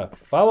 good enough.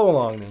 Follow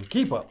along then.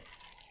 Keep up.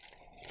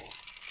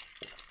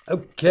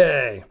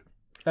 Okay.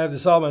 I have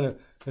this all in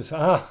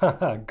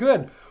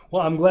good.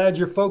 Well, I'm glad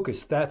you're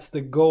focused. That's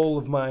the goal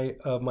of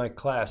my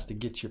class, to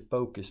get you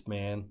focused,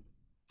 man.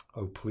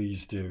 Oh,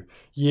 please do.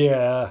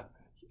 Yeah.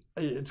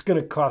 It's going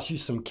to cost you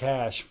some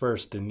cash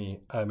first,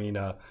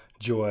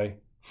 Joy.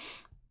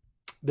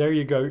 There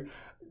you go.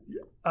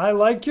 I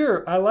like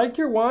your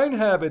wine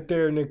habit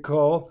there,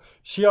 Nicole.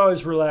 She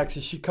always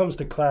relaxes. She comes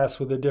to class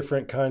with a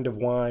different kind of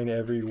wine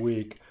every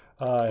week.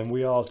 And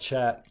we all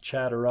chat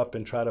her up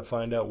and try to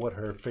find out what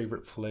her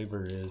favorite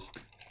flavor is.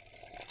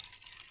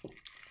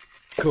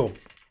 Cool.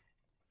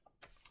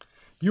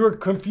 You are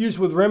confused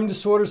with REM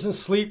disorders and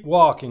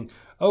sleepwalking.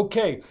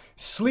 Okay,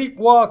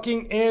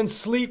 sleepwalking and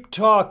sleep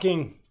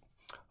talking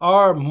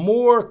are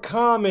more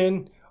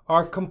common,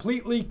 are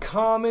completely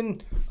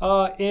common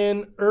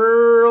in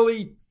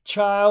early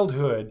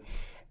childhood,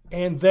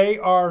 and they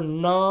are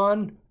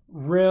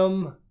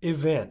non-REM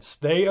events.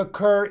 They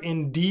occur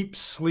in deep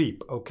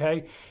sleep,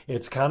 okay?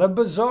 It's kind of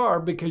bizarre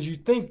because you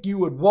think you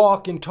would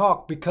walk and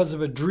talk because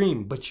of a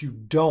dream, but you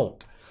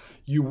don't.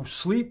 You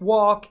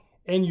sleepwalk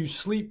and you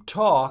sleep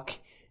talk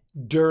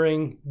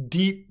during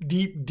deep,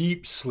 deep,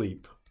 deep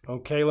sleep.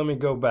 Okay, let me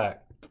go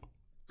back.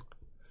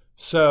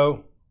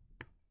 So,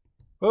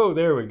 oh,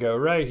 there we go,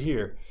 right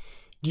here.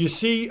 Do you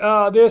see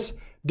this?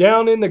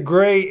 Down in the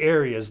gray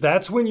areas,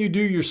 that's when you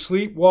do your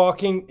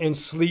sleepwalking and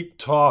sleep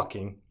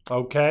talking,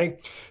 okay?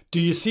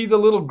 Do you see the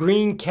little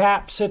green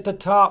caps at the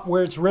top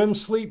where it's REM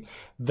sleep?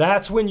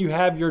 That's when you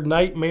have your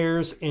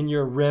nightmares and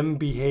your REM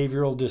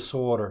behavioral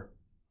disorder.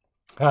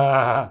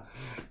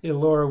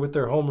 Laura with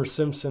their Homer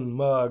Simpson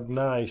mug,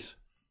 nice.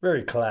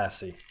 Very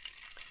classy.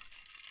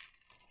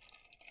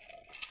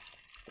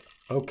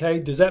 Okay,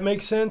 does that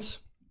make sense?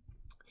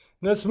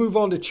 Let's move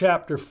on to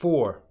chapter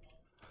 4.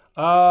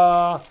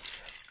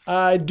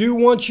 I do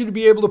want you to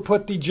be able to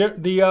put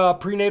the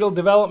prenatal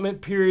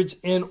development periods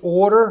in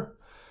order.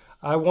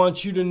 I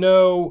want you to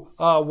know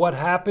what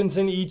happens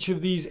in each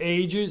of these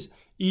ages,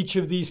 each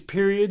of these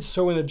periods.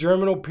 So in the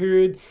germinal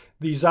period,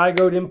 the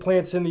zygote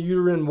implants in the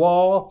uterine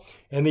wall.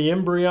 In the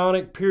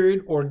embryonic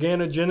period,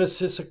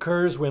 organogenesis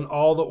occurs when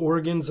all the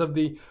organs of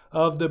the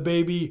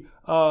baby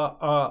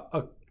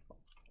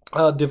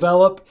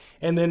develop.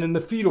 And then in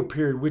the fetal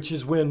period, which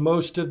is when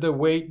most of the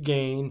weight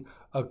gain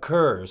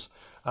occurs.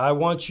 I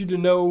want you to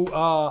know,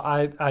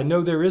 I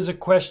know there is a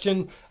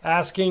question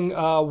asking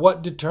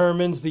what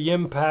determines the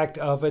impact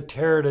of a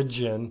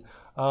teratogen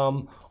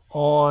on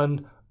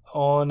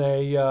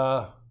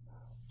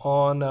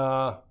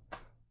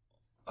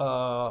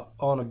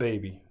a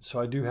baby. So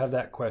I do have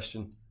that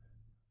question.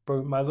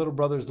 But my little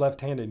brother's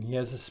left-handed and he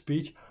has a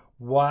speech.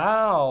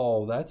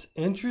 Wow, that's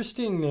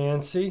interesting,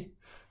 Nancy.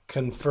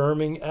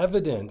 Confirming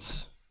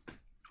evidence.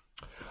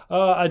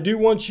 I do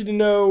want you to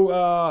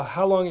know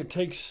how long it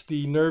takes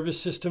the nervous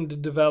system to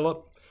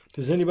develop.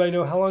 Does anybody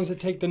know how long does it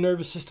take the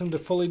nervous system to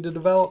fully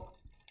develop?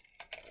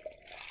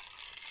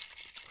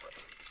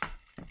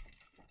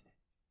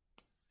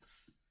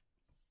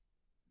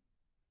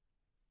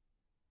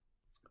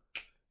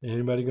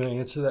 Anybody going to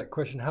answer that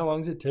question? How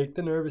long does it take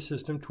the nervous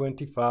system?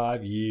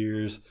 25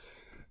 years.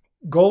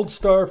 Gold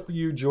star for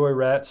you, Joy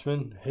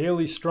Ratzman.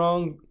 Haley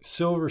Strong,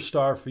 silver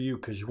star for you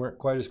because you weren't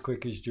quite as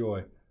quick as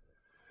Joy.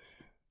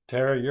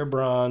 Tara, you're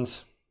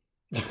bronze.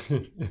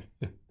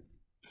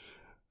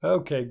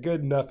 Okay,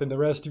 good enough. And the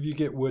rest of you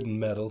get wooden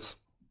medals.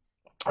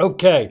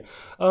 Okay,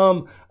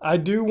 I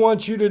do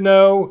want you to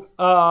know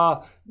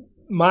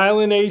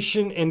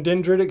myelination and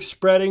dendritic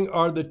spreading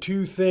are the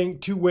two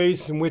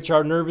ways in which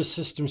our nervous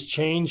systems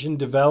change and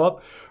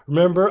develop.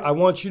 Remember, I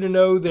want you to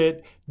know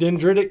that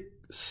dendritic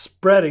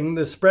spreading,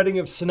 the spreading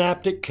of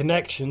synaptic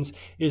connections,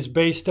 is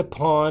based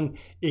upon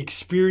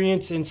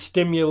experience and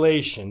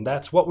stimulation.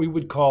 That's what we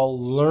would call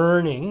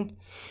learning.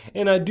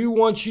 And I do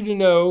want you to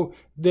know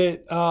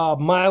that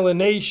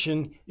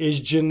myelination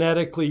is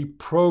genetically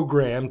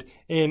programmed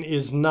and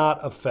is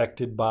not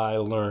affected by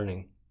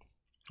learning.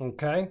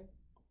 Okay?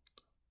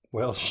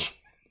 Well,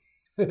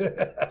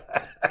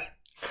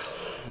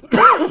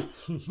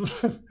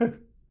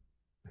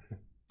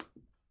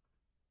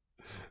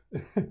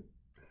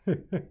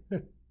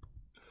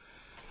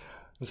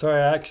 I'm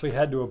sorry, I actually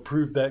had to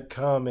approve that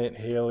comment,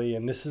 Haley,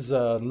 and this is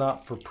a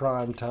not for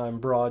prime time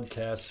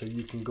broadcast, so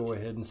you can go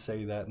ahead and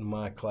say that in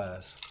my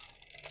class.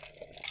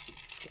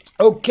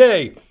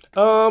 Okay,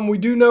 we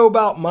do know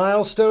about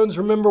milestones.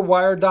 Remember,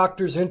 why are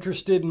doctors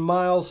interested in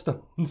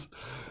milestones?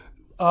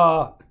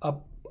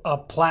 A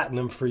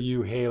platinum for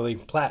you, Haley.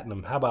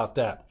 Platinum, how about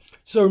that?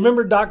 So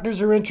remember, doctors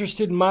are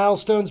interested in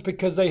milestones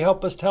because they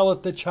help us tell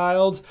if the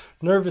child's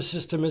nervous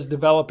system is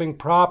developing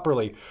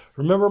properly.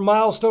 Remember,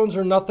 milestones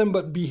are nothing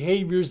but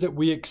behaviors that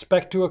we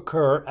expect to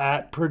occur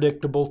at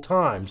predictable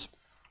times.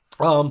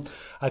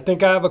 I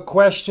think I have a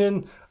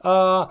question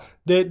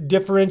that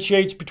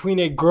differentiates between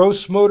a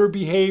gross motor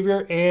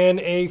behavior and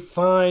a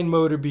fine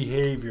motor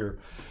behavior.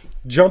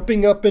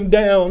 Jumping up and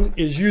down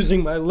is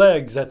using my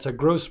legs. That's a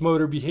gross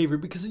motor behavior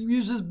because it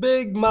uses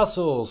big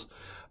muscles.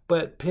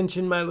 But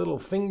pinching my little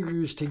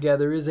fingers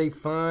together is a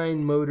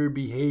fine motor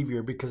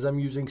behavior because I'm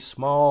using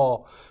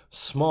small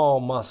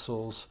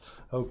muscles.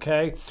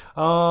 Okay,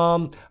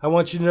 I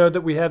want you to know that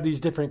we have these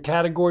different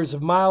categories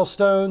of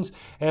milestones,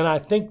 and I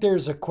think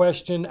there's a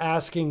question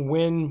asking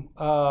when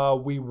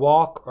we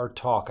walk or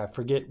talk. I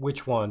forget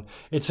which one.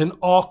 It's an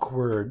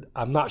awkward.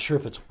 I'm not sure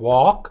if it's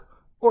walk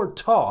or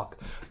talk,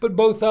 but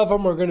both of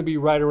them are going to be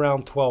right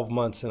around 12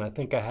 months, and I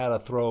think I had a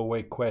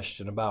throwaway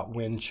question about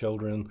when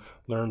children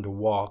learn to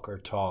walk or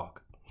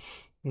talk.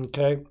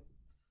 Okay.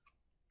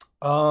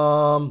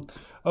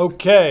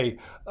 Okay.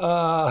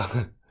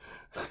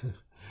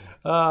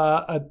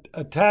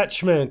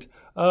 Attachment.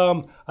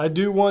 I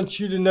do want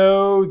you to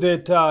know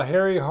that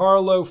Harry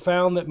Harlow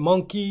found that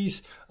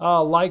monkeys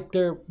like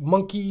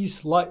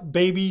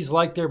babies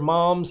like their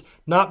moms,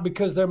 not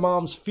because their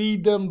moms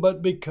feed them,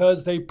 but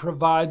because they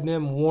provide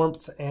them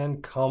warmth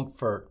and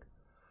comfort.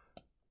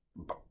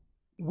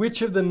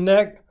 Which of the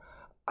neck?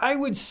 I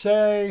would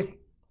say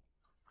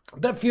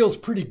that feels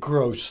pretty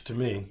gross to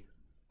me.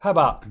 How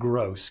about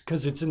gross?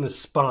 Because it's in the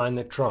spine,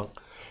 the trunk.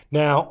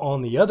 Now,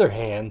 on the other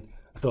hand,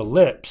 the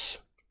lips,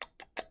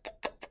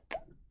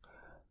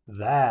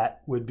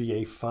 that would be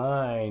a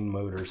fine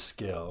motor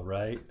skill,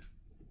 right?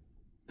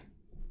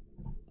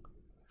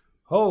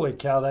 Holy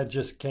cow, that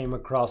just came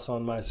across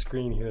on my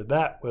screen here.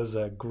 That was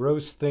a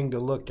gross thing to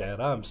look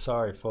at. I'm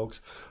sorry, folks.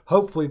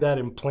 Hopefully that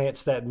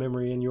implants that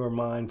memory in your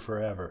mind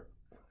forever.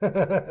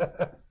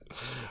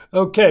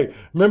 Okay,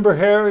 remember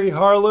Harry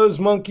Harlow's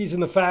monkeys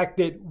and the fact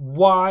that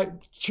why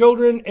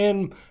children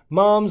and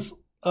moms,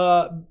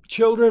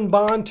 children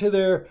bond to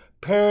their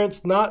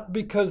parents not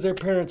because their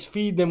parents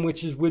feed them,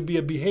 which would be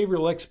a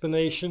behavioral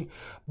explanation,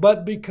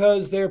 but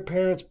because their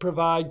parents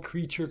provide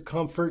creature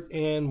comfort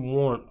and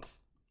warmth.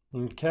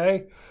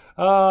 Okay?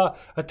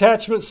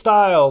 Attachment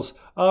styles.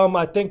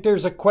 I think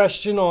there's a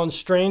question on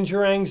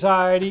stranger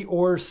anxiety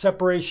or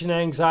separation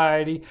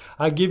anxiety.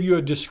 I give you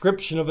a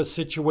description of a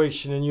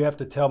situation and you have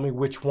to tell me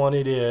which one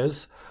it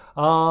is.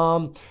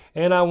 And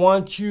I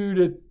want you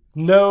to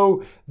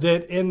know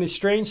that in the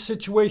strange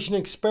situation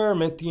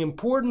experiment, the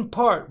important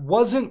part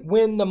wasn't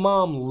when the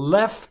mom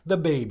left the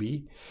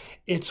baby,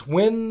 it's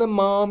when the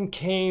mom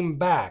came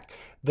back.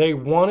 They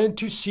wanted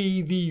to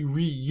see the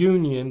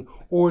reunion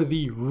or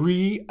the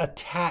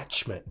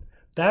reattachment.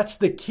 That's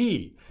the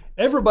key.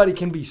 Everybody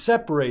can be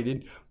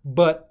separated,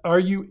 but are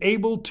you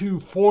able to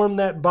form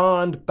that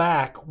bond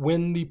back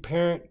when the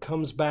parent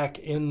comes back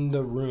in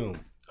the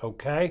room?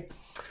 Okay?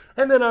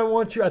 And then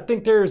I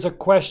think there's a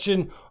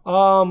question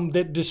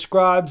that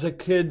describes a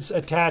kid's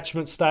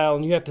attachment style,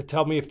 and you have to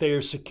tell me if they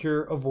are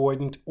secure,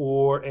 avoidant,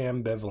 or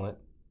ambivalent.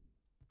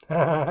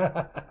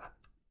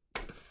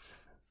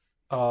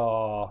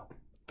 Oh,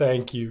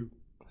 thank you.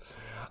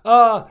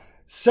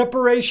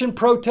 Separation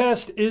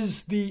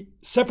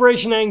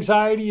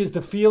anxiety is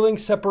the feeling.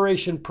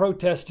 Separation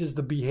protest is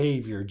the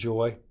behavior,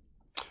 Joy.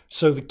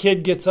 So the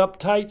kid gets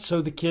uptight,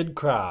 so the kid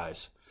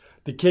cries.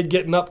 The kid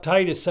getting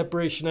uptight is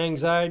separation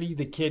anxiety.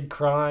 The kid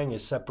crying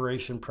is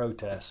separation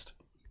protest.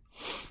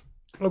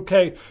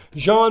 Okay,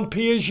 Jean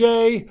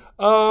Piaget.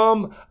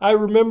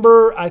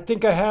 I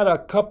think I had a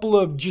couple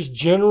of just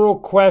general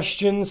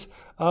questions.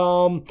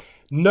 Know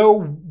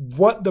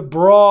what the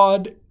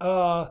broad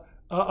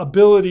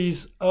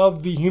abilities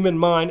of the human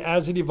mind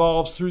as it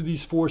evolves through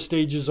these 4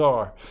 stages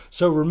are.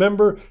 So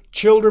remember,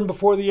 children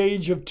before the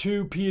age of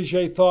 2,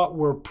 Piaget thought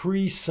were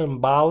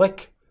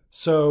pre-symbolic.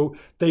 So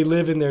they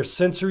live in their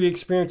sensory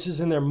experiences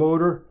and their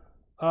motor.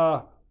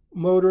 What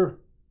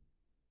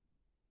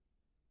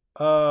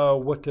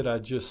did I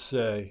just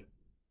say?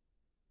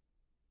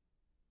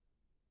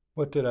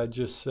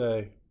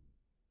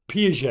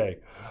 Piaget.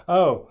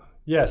 Oh,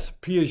 yes,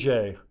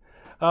 Piaget.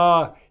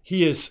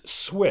 He is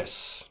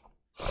Swiss.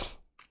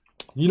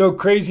 You know,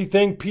 crazy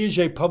thing,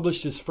 Piaget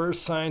published his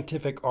first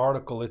scientific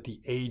article at the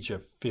age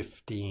of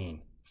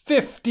 15.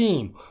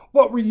 15!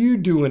 What were you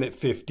doing at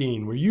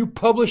 15? Were you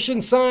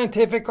publishing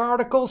scientific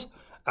articles?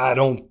 I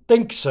don't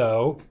think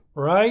so,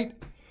 right?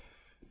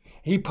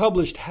 He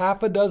published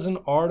half a dozen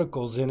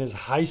articles in his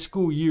high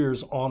school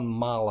years on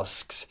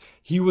mollusks.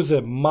 He was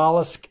a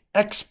mollusk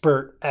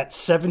expert at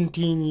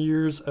 17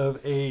 years of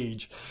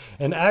age.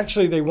 And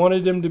actually, they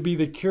wanted him to be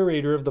the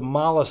curator of the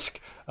mollusk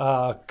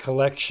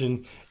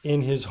collection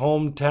in his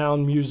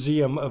hometown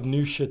museum of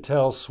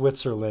Neuchâtel,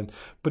 Switzerland.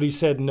 But he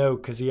said no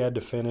because he had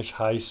to finish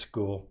high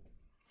school.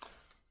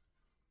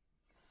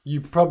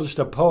 You published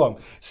a poem.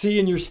 See,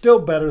 and you're still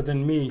better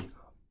than me,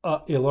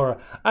 Elora.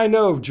 I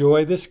know,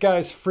 Joy. This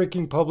guy's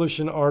freaking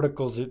publishing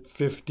articles at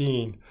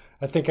 15.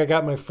 I think I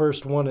got my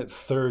first one at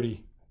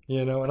 30.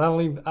 you know, and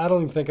I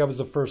don't even think I was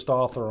the first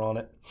author on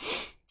it.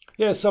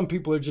 Yeah, some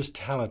people are just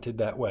talented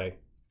that way.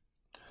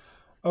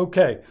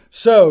 Okay,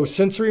 so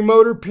sensory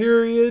motor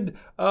period.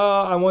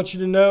 I want you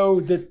to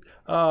know that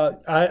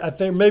I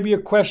think maybe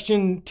a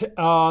question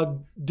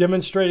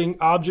demonstrating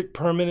object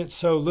permanence.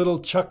 So little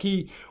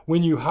Chucky,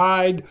 when you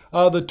hide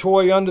the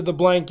toy under the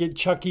blanket,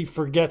 Chucky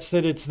forgets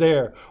that it's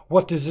there.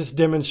 What does this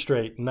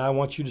demonstrate? And I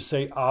want you to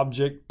say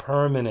object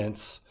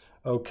permanence.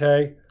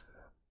 Okay.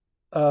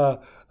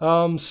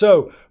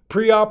 So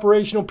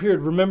pre-operational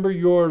period. Remember,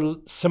 you're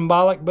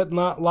symbolic but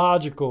not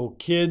logical.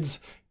 Kids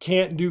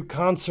can't do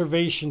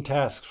conservation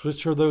tasks,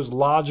 which are those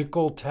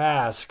logical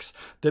tasks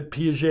that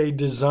Piaget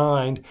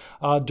designed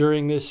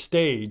during this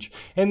stage.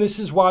 And this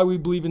is why we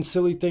believe in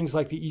silly things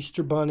like the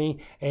Easter Bunny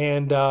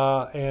and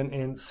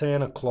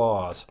Santa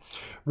Claus.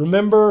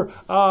 Remember,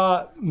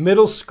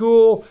 middle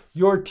school,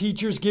 your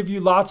teachers give you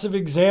lots of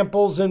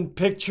examples and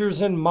pictures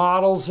and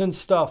models and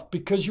stuff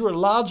because you are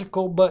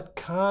logical but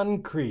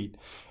concrete.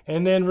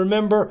 And then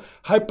remember,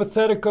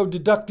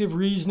 hypothetico-deductive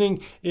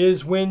reasoning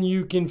is when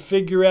you can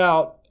figure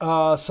out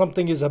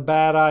something is a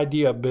bad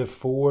idea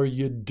before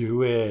you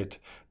do it.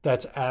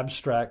 That's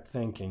abstract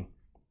thinking.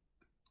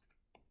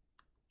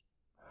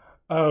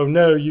 Oh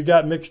no, you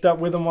got mixed up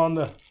with them on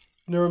the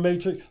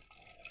Neuromatrix?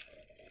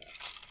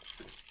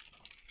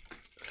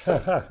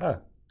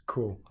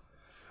 Cool.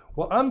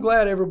 Well, I'm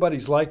glad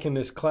everybody's liking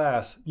this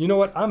class. You know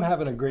what? I'm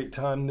having a great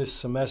time this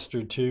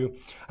semester too.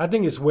 I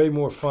think it's way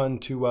more fun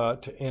to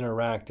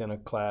interact in a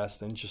class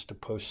than just to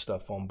post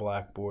stuff on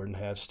Blackboard and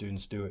have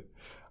students do it.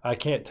 I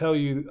can't tell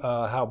you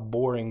how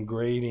boring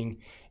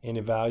grading and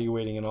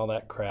evaluating and all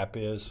that crap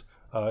is.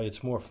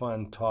 It's more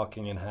fun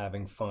talking and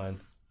having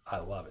fun. I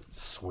love it.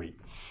 Sweet.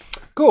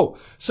 Cool.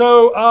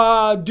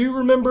 So do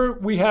remember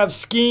we have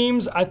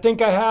schemes. I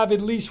think I have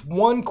at least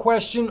one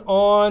question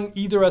on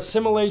either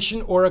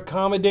assimilation or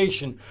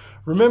accommodation.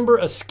 Remember,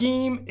 a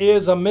scheme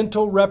is a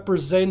mental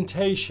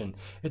representation.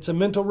 It's a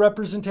mental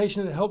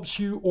representation that helps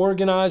you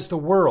organize the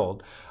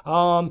world.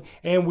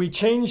 And we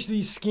change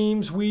these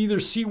schemes. We either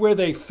see where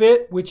they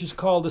fit, which is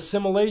called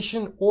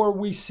assimilation, or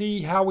we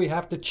see how we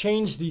have to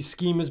change these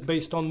schemas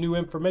based on new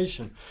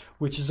information,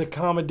 which is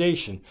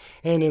accommodation.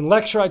 And in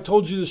lecture, I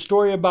told you the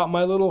story about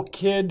my little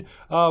kid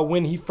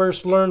when he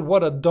first learned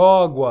what a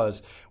dog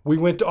was. We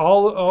went to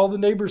all the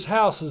neighbors'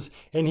 houses,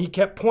 and he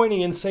kept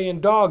pointing and saying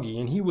doggy,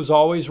 and he was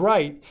always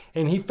right.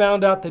 And he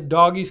found out that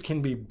doggies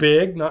can be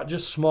big, not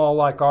just small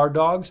like our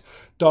dogs.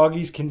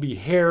 Doggies can be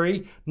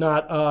hairy,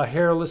 not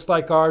hairless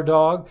like our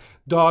dog.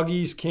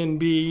 Doggies can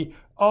be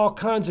all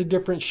kinds of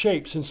different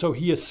shapes. And so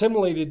he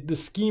assimilated the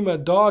schema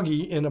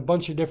doggy in a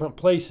bunch of different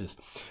places.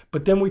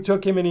 But then we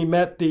took him and he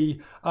met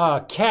the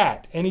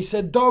cat, and he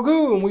said,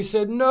 "Doggo," and we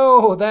said,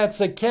 "No, that's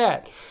a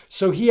cat."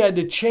 So he had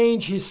to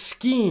change his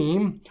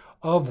scheme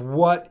of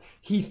what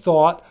he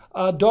thought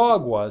a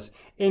dog was.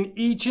 And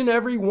each and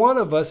every one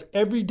of us,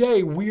 every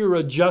day, we are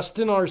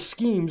adjusting our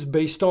schemes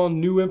based on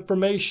new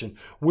information.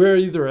 We're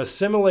either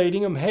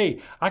assimilating them.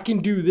 Hey, I can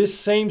do this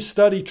same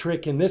study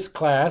trick in this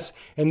class,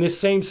 and this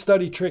same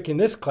study trick in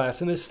this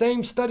class, and this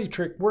same study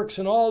trick works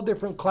in all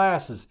different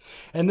classes.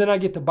 And then I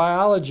get to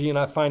biology and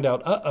I find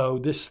out, uh-oh,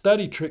 this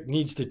study trick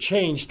needs to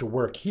change to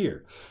work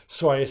here.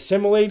 So I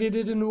assimilated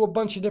it into a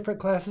bunch of different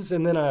classes,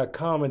 and then I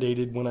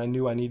accommodated when I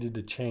knew I needed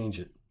to change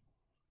it.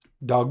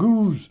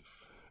 Doggoos.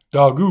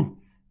 Doggoo.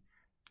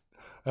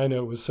 I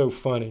know, it was so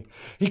funny.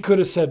 He could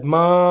have said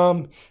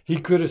Mom. He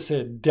could have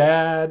said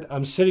Dad.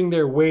 I'm sitting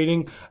there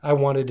waiting. I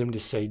wanted him to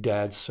say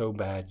Dad so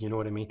bad. You know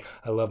what I mean?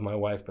 I love my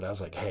wife, but I was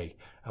like, hey,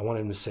 I want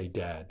him to say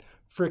Dad.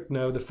 Frick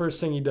no. The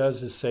first thing he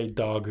does is say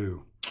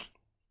Doggoo.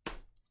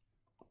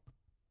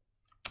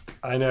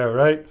 I know,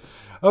 right?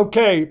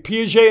 Okay,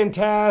 Piaget and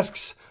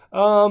tasks.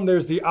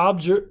 There's the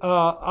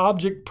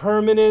object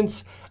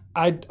permanence.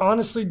 I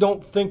honestly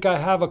don't think I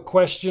have a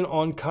question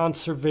on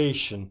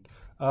conservation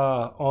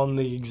on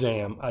the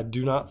exam. I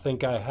do not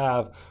think I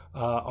have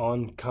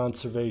on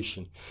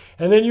conservation.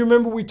 And then you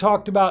remember we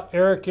talked about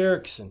Erik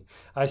Erikson.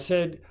 I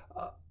said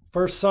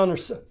first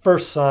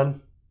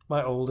son,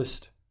 my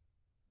oldest.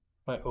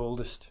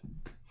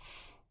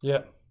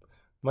 Yeah,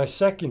 my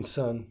second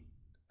son.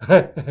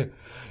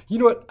 You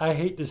know what? I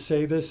hate to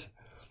say this.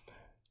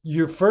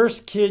 Your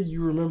first kid,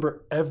 you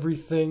remember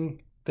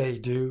everything they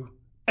do.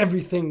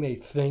 Everything they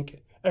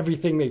think,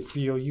 everything they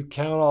feel, you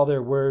count all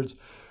their words.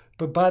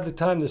 But by the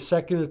time the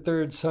second or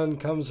third son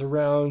comes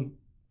around,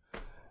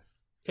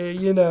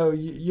 you know,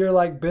 you're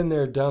like been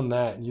there, done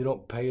that, and you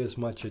don't pay as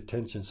much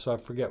attention. So I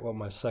forget what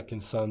my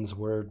second son's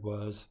word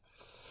was.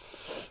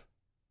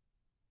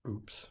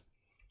 Oops.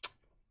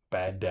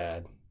 Bad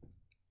dad.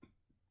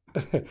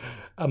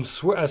 I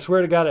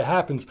swear to God it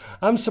happens.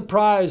 I'm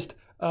surprised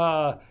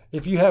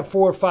if you have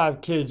 4 or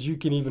 5 kids, you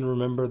can even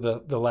remember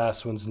the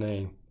last one's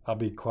name. I'll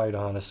be quite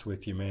honest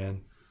with you,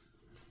 man.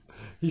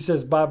 He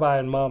says bye-bye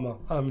and mama.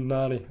 I'm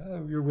naughty.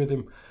 You're with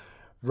him.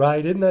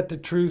 Right, isn't that the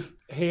truth,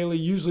 Haley?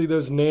 Usually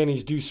those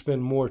nannies do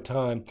spend more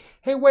time.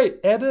 Hey, wait,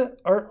 Edda,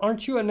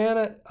 aren't you a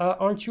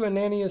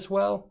nanny as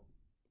well?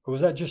 Or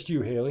was that just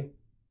you, Haley?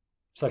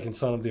 Second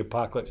son of the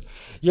apocalypse.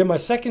 Yeah, my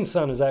second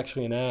son is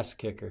actually an ass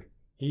kicker.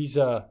 He's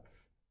my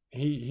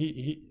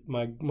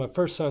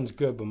first son's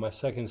good, but my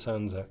second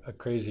son's a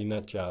crazy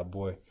nut job,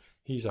 boy.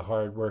 He's a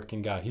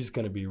hard-working guy. He's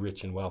going to be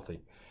rich and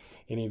wealthy.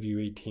 Any of you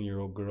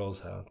 18-year-old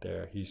girls out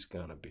there, he's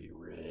going to be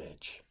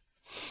rich.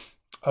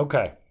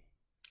 Okay.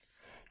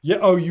 Yeah,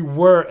 oh, you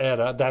were,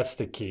 Etta. That's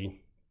the key.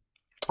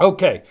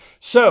 Okay,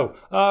 so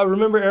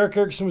remember Erik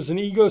Erikson was an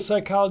ego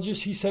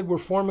psychologist. He said we're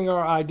forming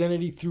our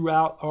identity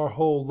throughout our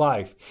whole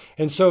life.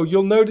 And so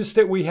you'll notice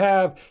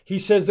that he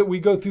says that we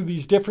go through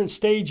these different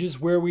stages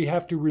where we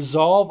have to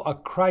resolve a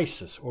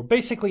crisis or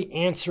basically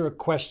answer a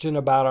question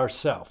about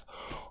ourselves.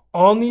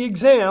 On the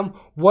exam,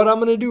 what I'm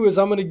going to do is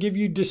I'm going to give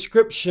you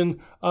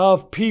description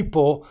of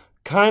people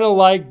kind of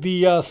like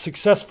the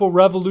successful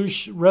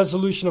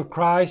resolution of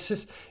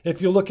crisis.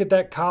 If you look at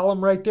that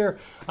column right there,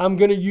 I'm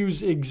going to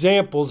use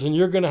examples and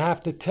you're going to have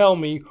to tell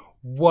me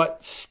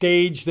what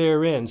stage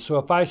they're in. So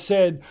if I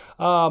said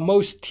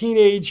most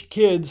teenage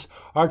kids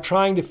are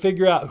trying to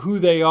figure out who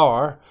they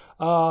are,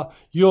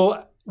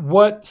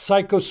 what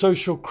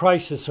psychosocial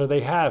crisis are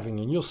they having?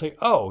 And you'll say,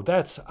 oh,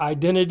 that's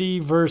identity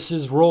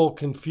versus role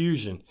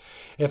confusion.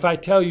 If I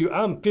tell you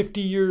I'm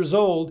 50 years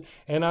old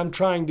and I'm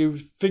trying to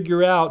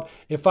figure out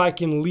if I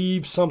can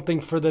leave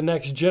something for the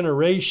next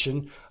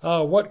generation,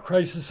 what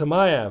crisis am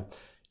I in?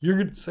 You're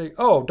going to say,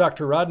 oh,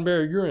 Dr.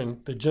 Roddenberry, you're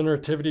in the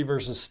generativity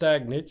versus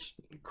stagnation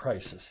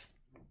crisis.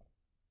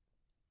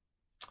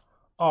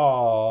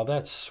 Oh,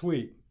 that's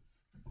sweet.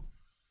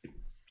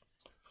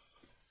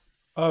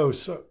 Oh,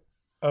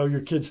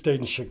 your kid stayed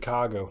in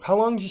Chicago. How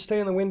long did you stay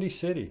in the Windy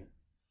City?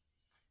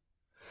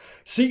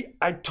 See,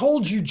 I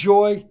told you,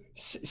 Joy.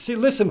 See,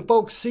 listen,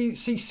 folks.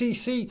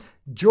 See.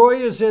 Joy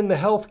is in the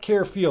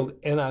healthcare field.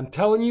 And I'm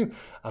telling you,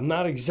 I'm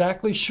not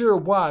exactly sure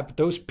why, but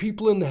those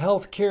people in the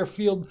healthcare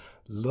field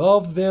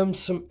love them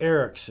some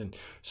Erikson.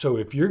 So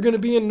if you're going to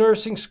be in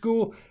nursing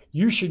school,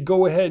 you should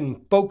go ahead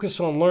and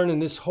focus on learning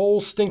this whole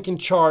stinking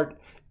chart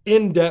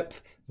in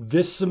depth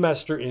this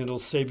semester, and it'll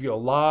save you a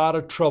lot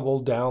of trouble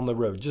down the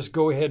road. Just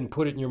go ahead and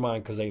put it in your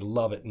mind because they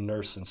love it in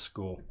nursing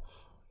school.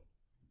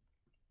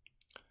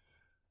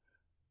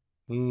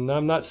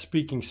 I'm not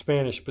speaking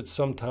Spanish, but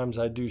sometimes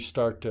I do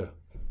start to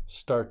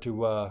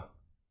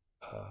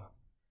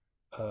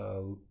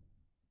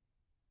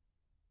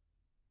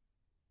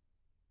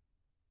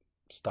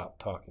stop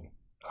talking.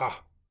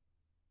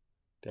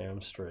 Damn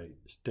straight.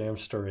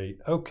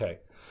 Okay.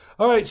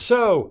 All right,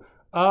 so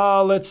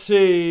let's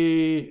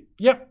see.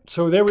 Yep,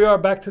 so there we are,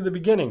 back to the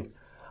beginning.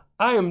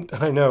 I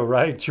know,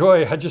 right?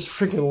 Joy, I just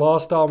freaking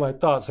lost all my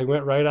thoughts. They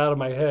went right out of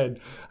my head.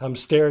 I'm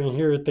staring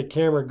here at the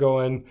camera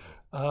going,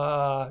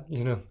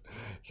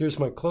 here's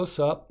my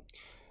close-up,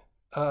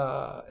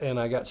 and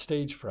I got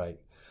stage fright.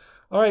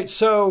 All right,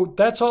 so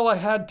that's all I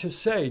had to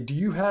say. Do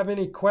you have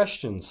any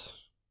questions?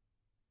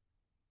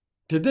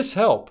 Did this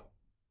help?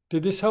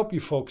 Did this help you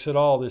folks at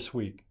all this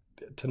week?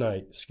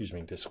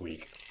 This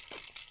week.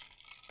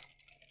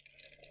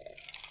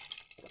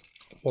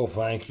 Well,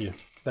 thank you.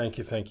 Thank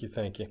you.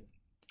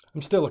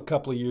 I'm still a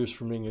couple of years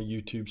from being a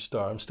YouTube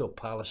star. I'm still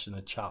polishing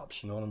the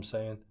chops, you know what I'm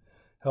saying?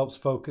 Helps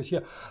focus, yeah.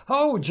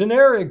 Oh,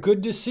 Janera,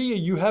 good to see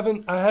you.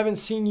 I haven't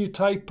seen you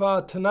type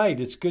tonight.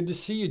 It's good to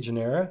see you,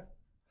 Janera.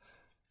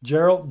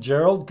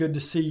 Gerald, good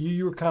to see you.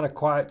 You were kind of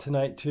quiet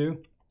tonight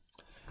too.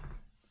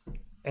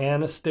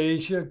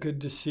 Anastasia, good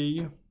to see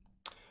you.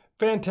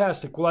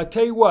 Fantastic. Well, I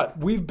tell you what,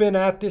 we've been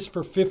at this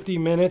for 50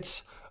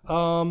 minutes.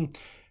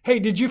 Hey,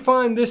 did you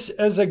find this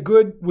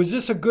was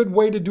this a good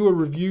way to do a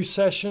review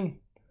session?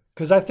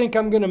 Because I think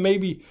I'm going to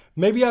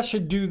maybe I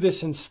should do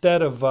this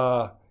instead of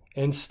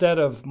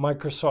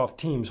Microsoft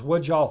Teams.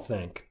 What'd y'all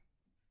think?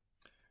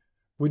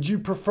 Would you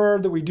prefer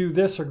that we do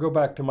this or go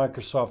back to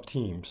Microsoft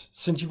Teams,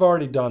 since you've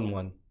already done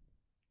one?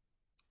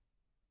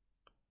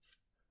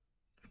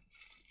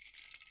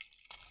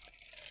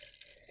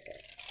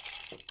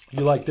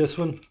 You like this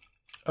one?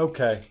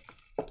 Okay.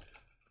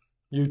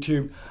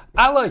 YouTube.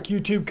 I like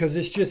YouTube because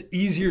it's just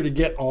easier to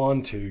get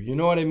onto. You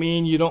know what I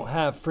mean? You don't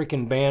have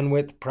freaking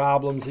bandwidth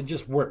problems. It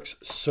just works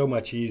so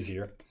much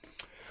easier.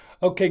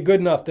 Okay,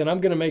 good enough. Then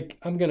I'm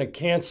gonna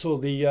cancel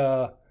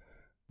the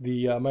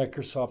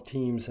Microsoft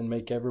Teams and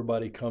make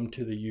everybody come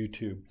to the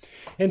YouTube.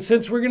 And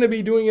since we're going to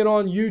be doing it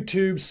on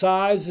YouTube,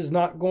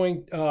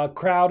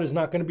 crowd is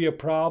not going to be a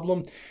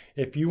problem.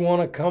 If you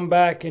want to come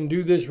back and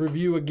do this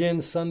review again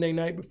Sunday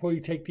night before you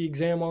take the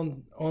exam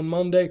on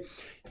Monday,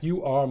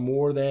 you are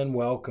more than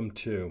welcome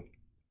to.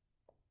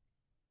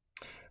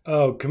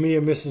 Oh,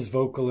 Camilla misses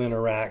vocal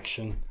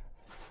interaction.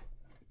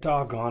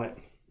 Doggone it.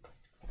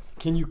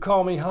 Can you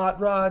call me Hot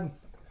Rod?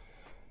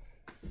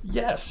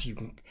 Yes, you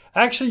can.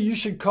 Actually, you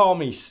should call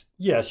me,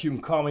 yes, you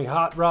can call me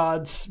Hot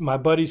Rods. My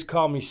buddies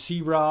call me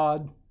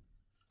C-Rod.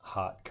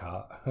 Hot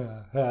cop.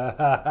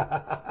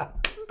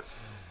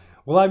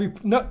 Will I be,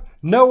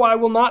 no, I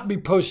will not be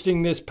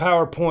posting this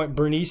PowerPoint,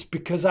 Bernice,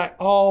 because I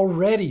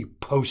already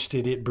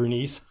posted it,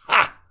 Bernice.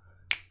 Ha!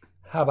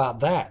 How about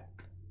that?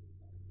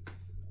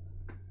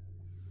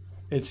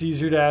 It's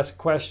easier to ask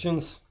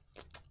questions?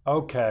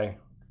 Okay.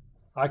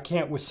 I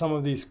can't with some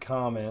of these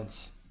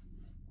comments.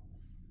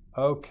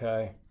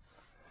 Okay.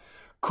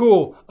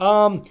 Cool.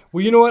 Well,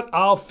 you know what?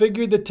 I'll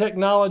figure the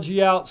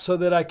technology out so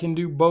that I can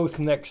do both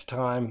next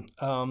time.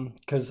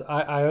 Because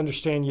I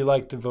understand you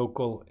like the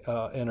vocal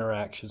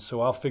interaction.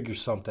 So I'll figure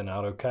something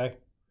out, okay?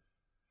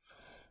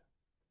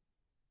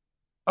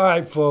 All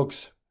right,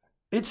 folks.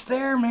 It's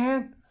there,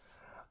 man.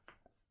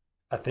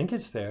 I think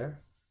it's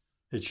there.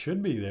 It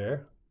should be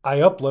there. I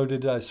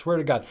uploaded it, I swear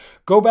to God.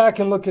 Go back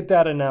and look at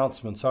that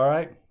announcements, all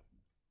right?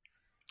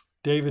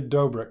 David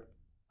Dobrik.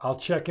 I'll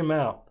check him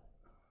out.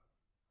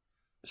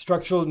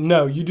 Structural,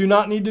 no, you do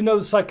not need to know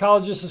the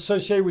psychologists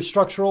associated with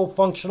structural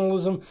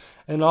functionalism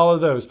and all of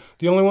those.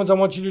 The only ones I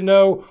want you to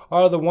know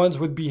are the ones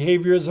with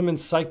behaviorism and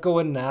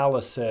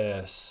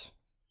psychoanalysis.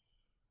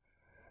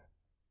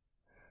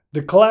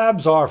 The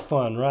collabs are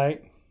fun,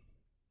 right?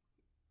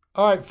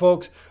 All right,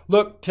 folks.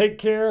 Look, take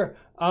care.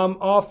 I'm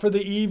off for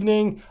the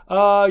evening.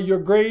 Your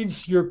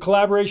grades, your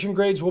collaboration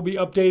grades will be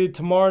updated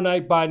tomorrow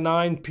night by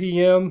 9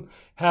 p.m.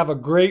 Have a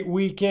great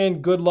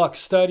weekend. Good luck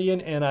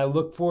studying, and I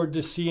look forward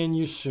to seeing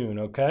you soon,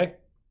 okay?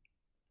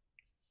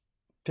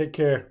 Take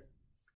care.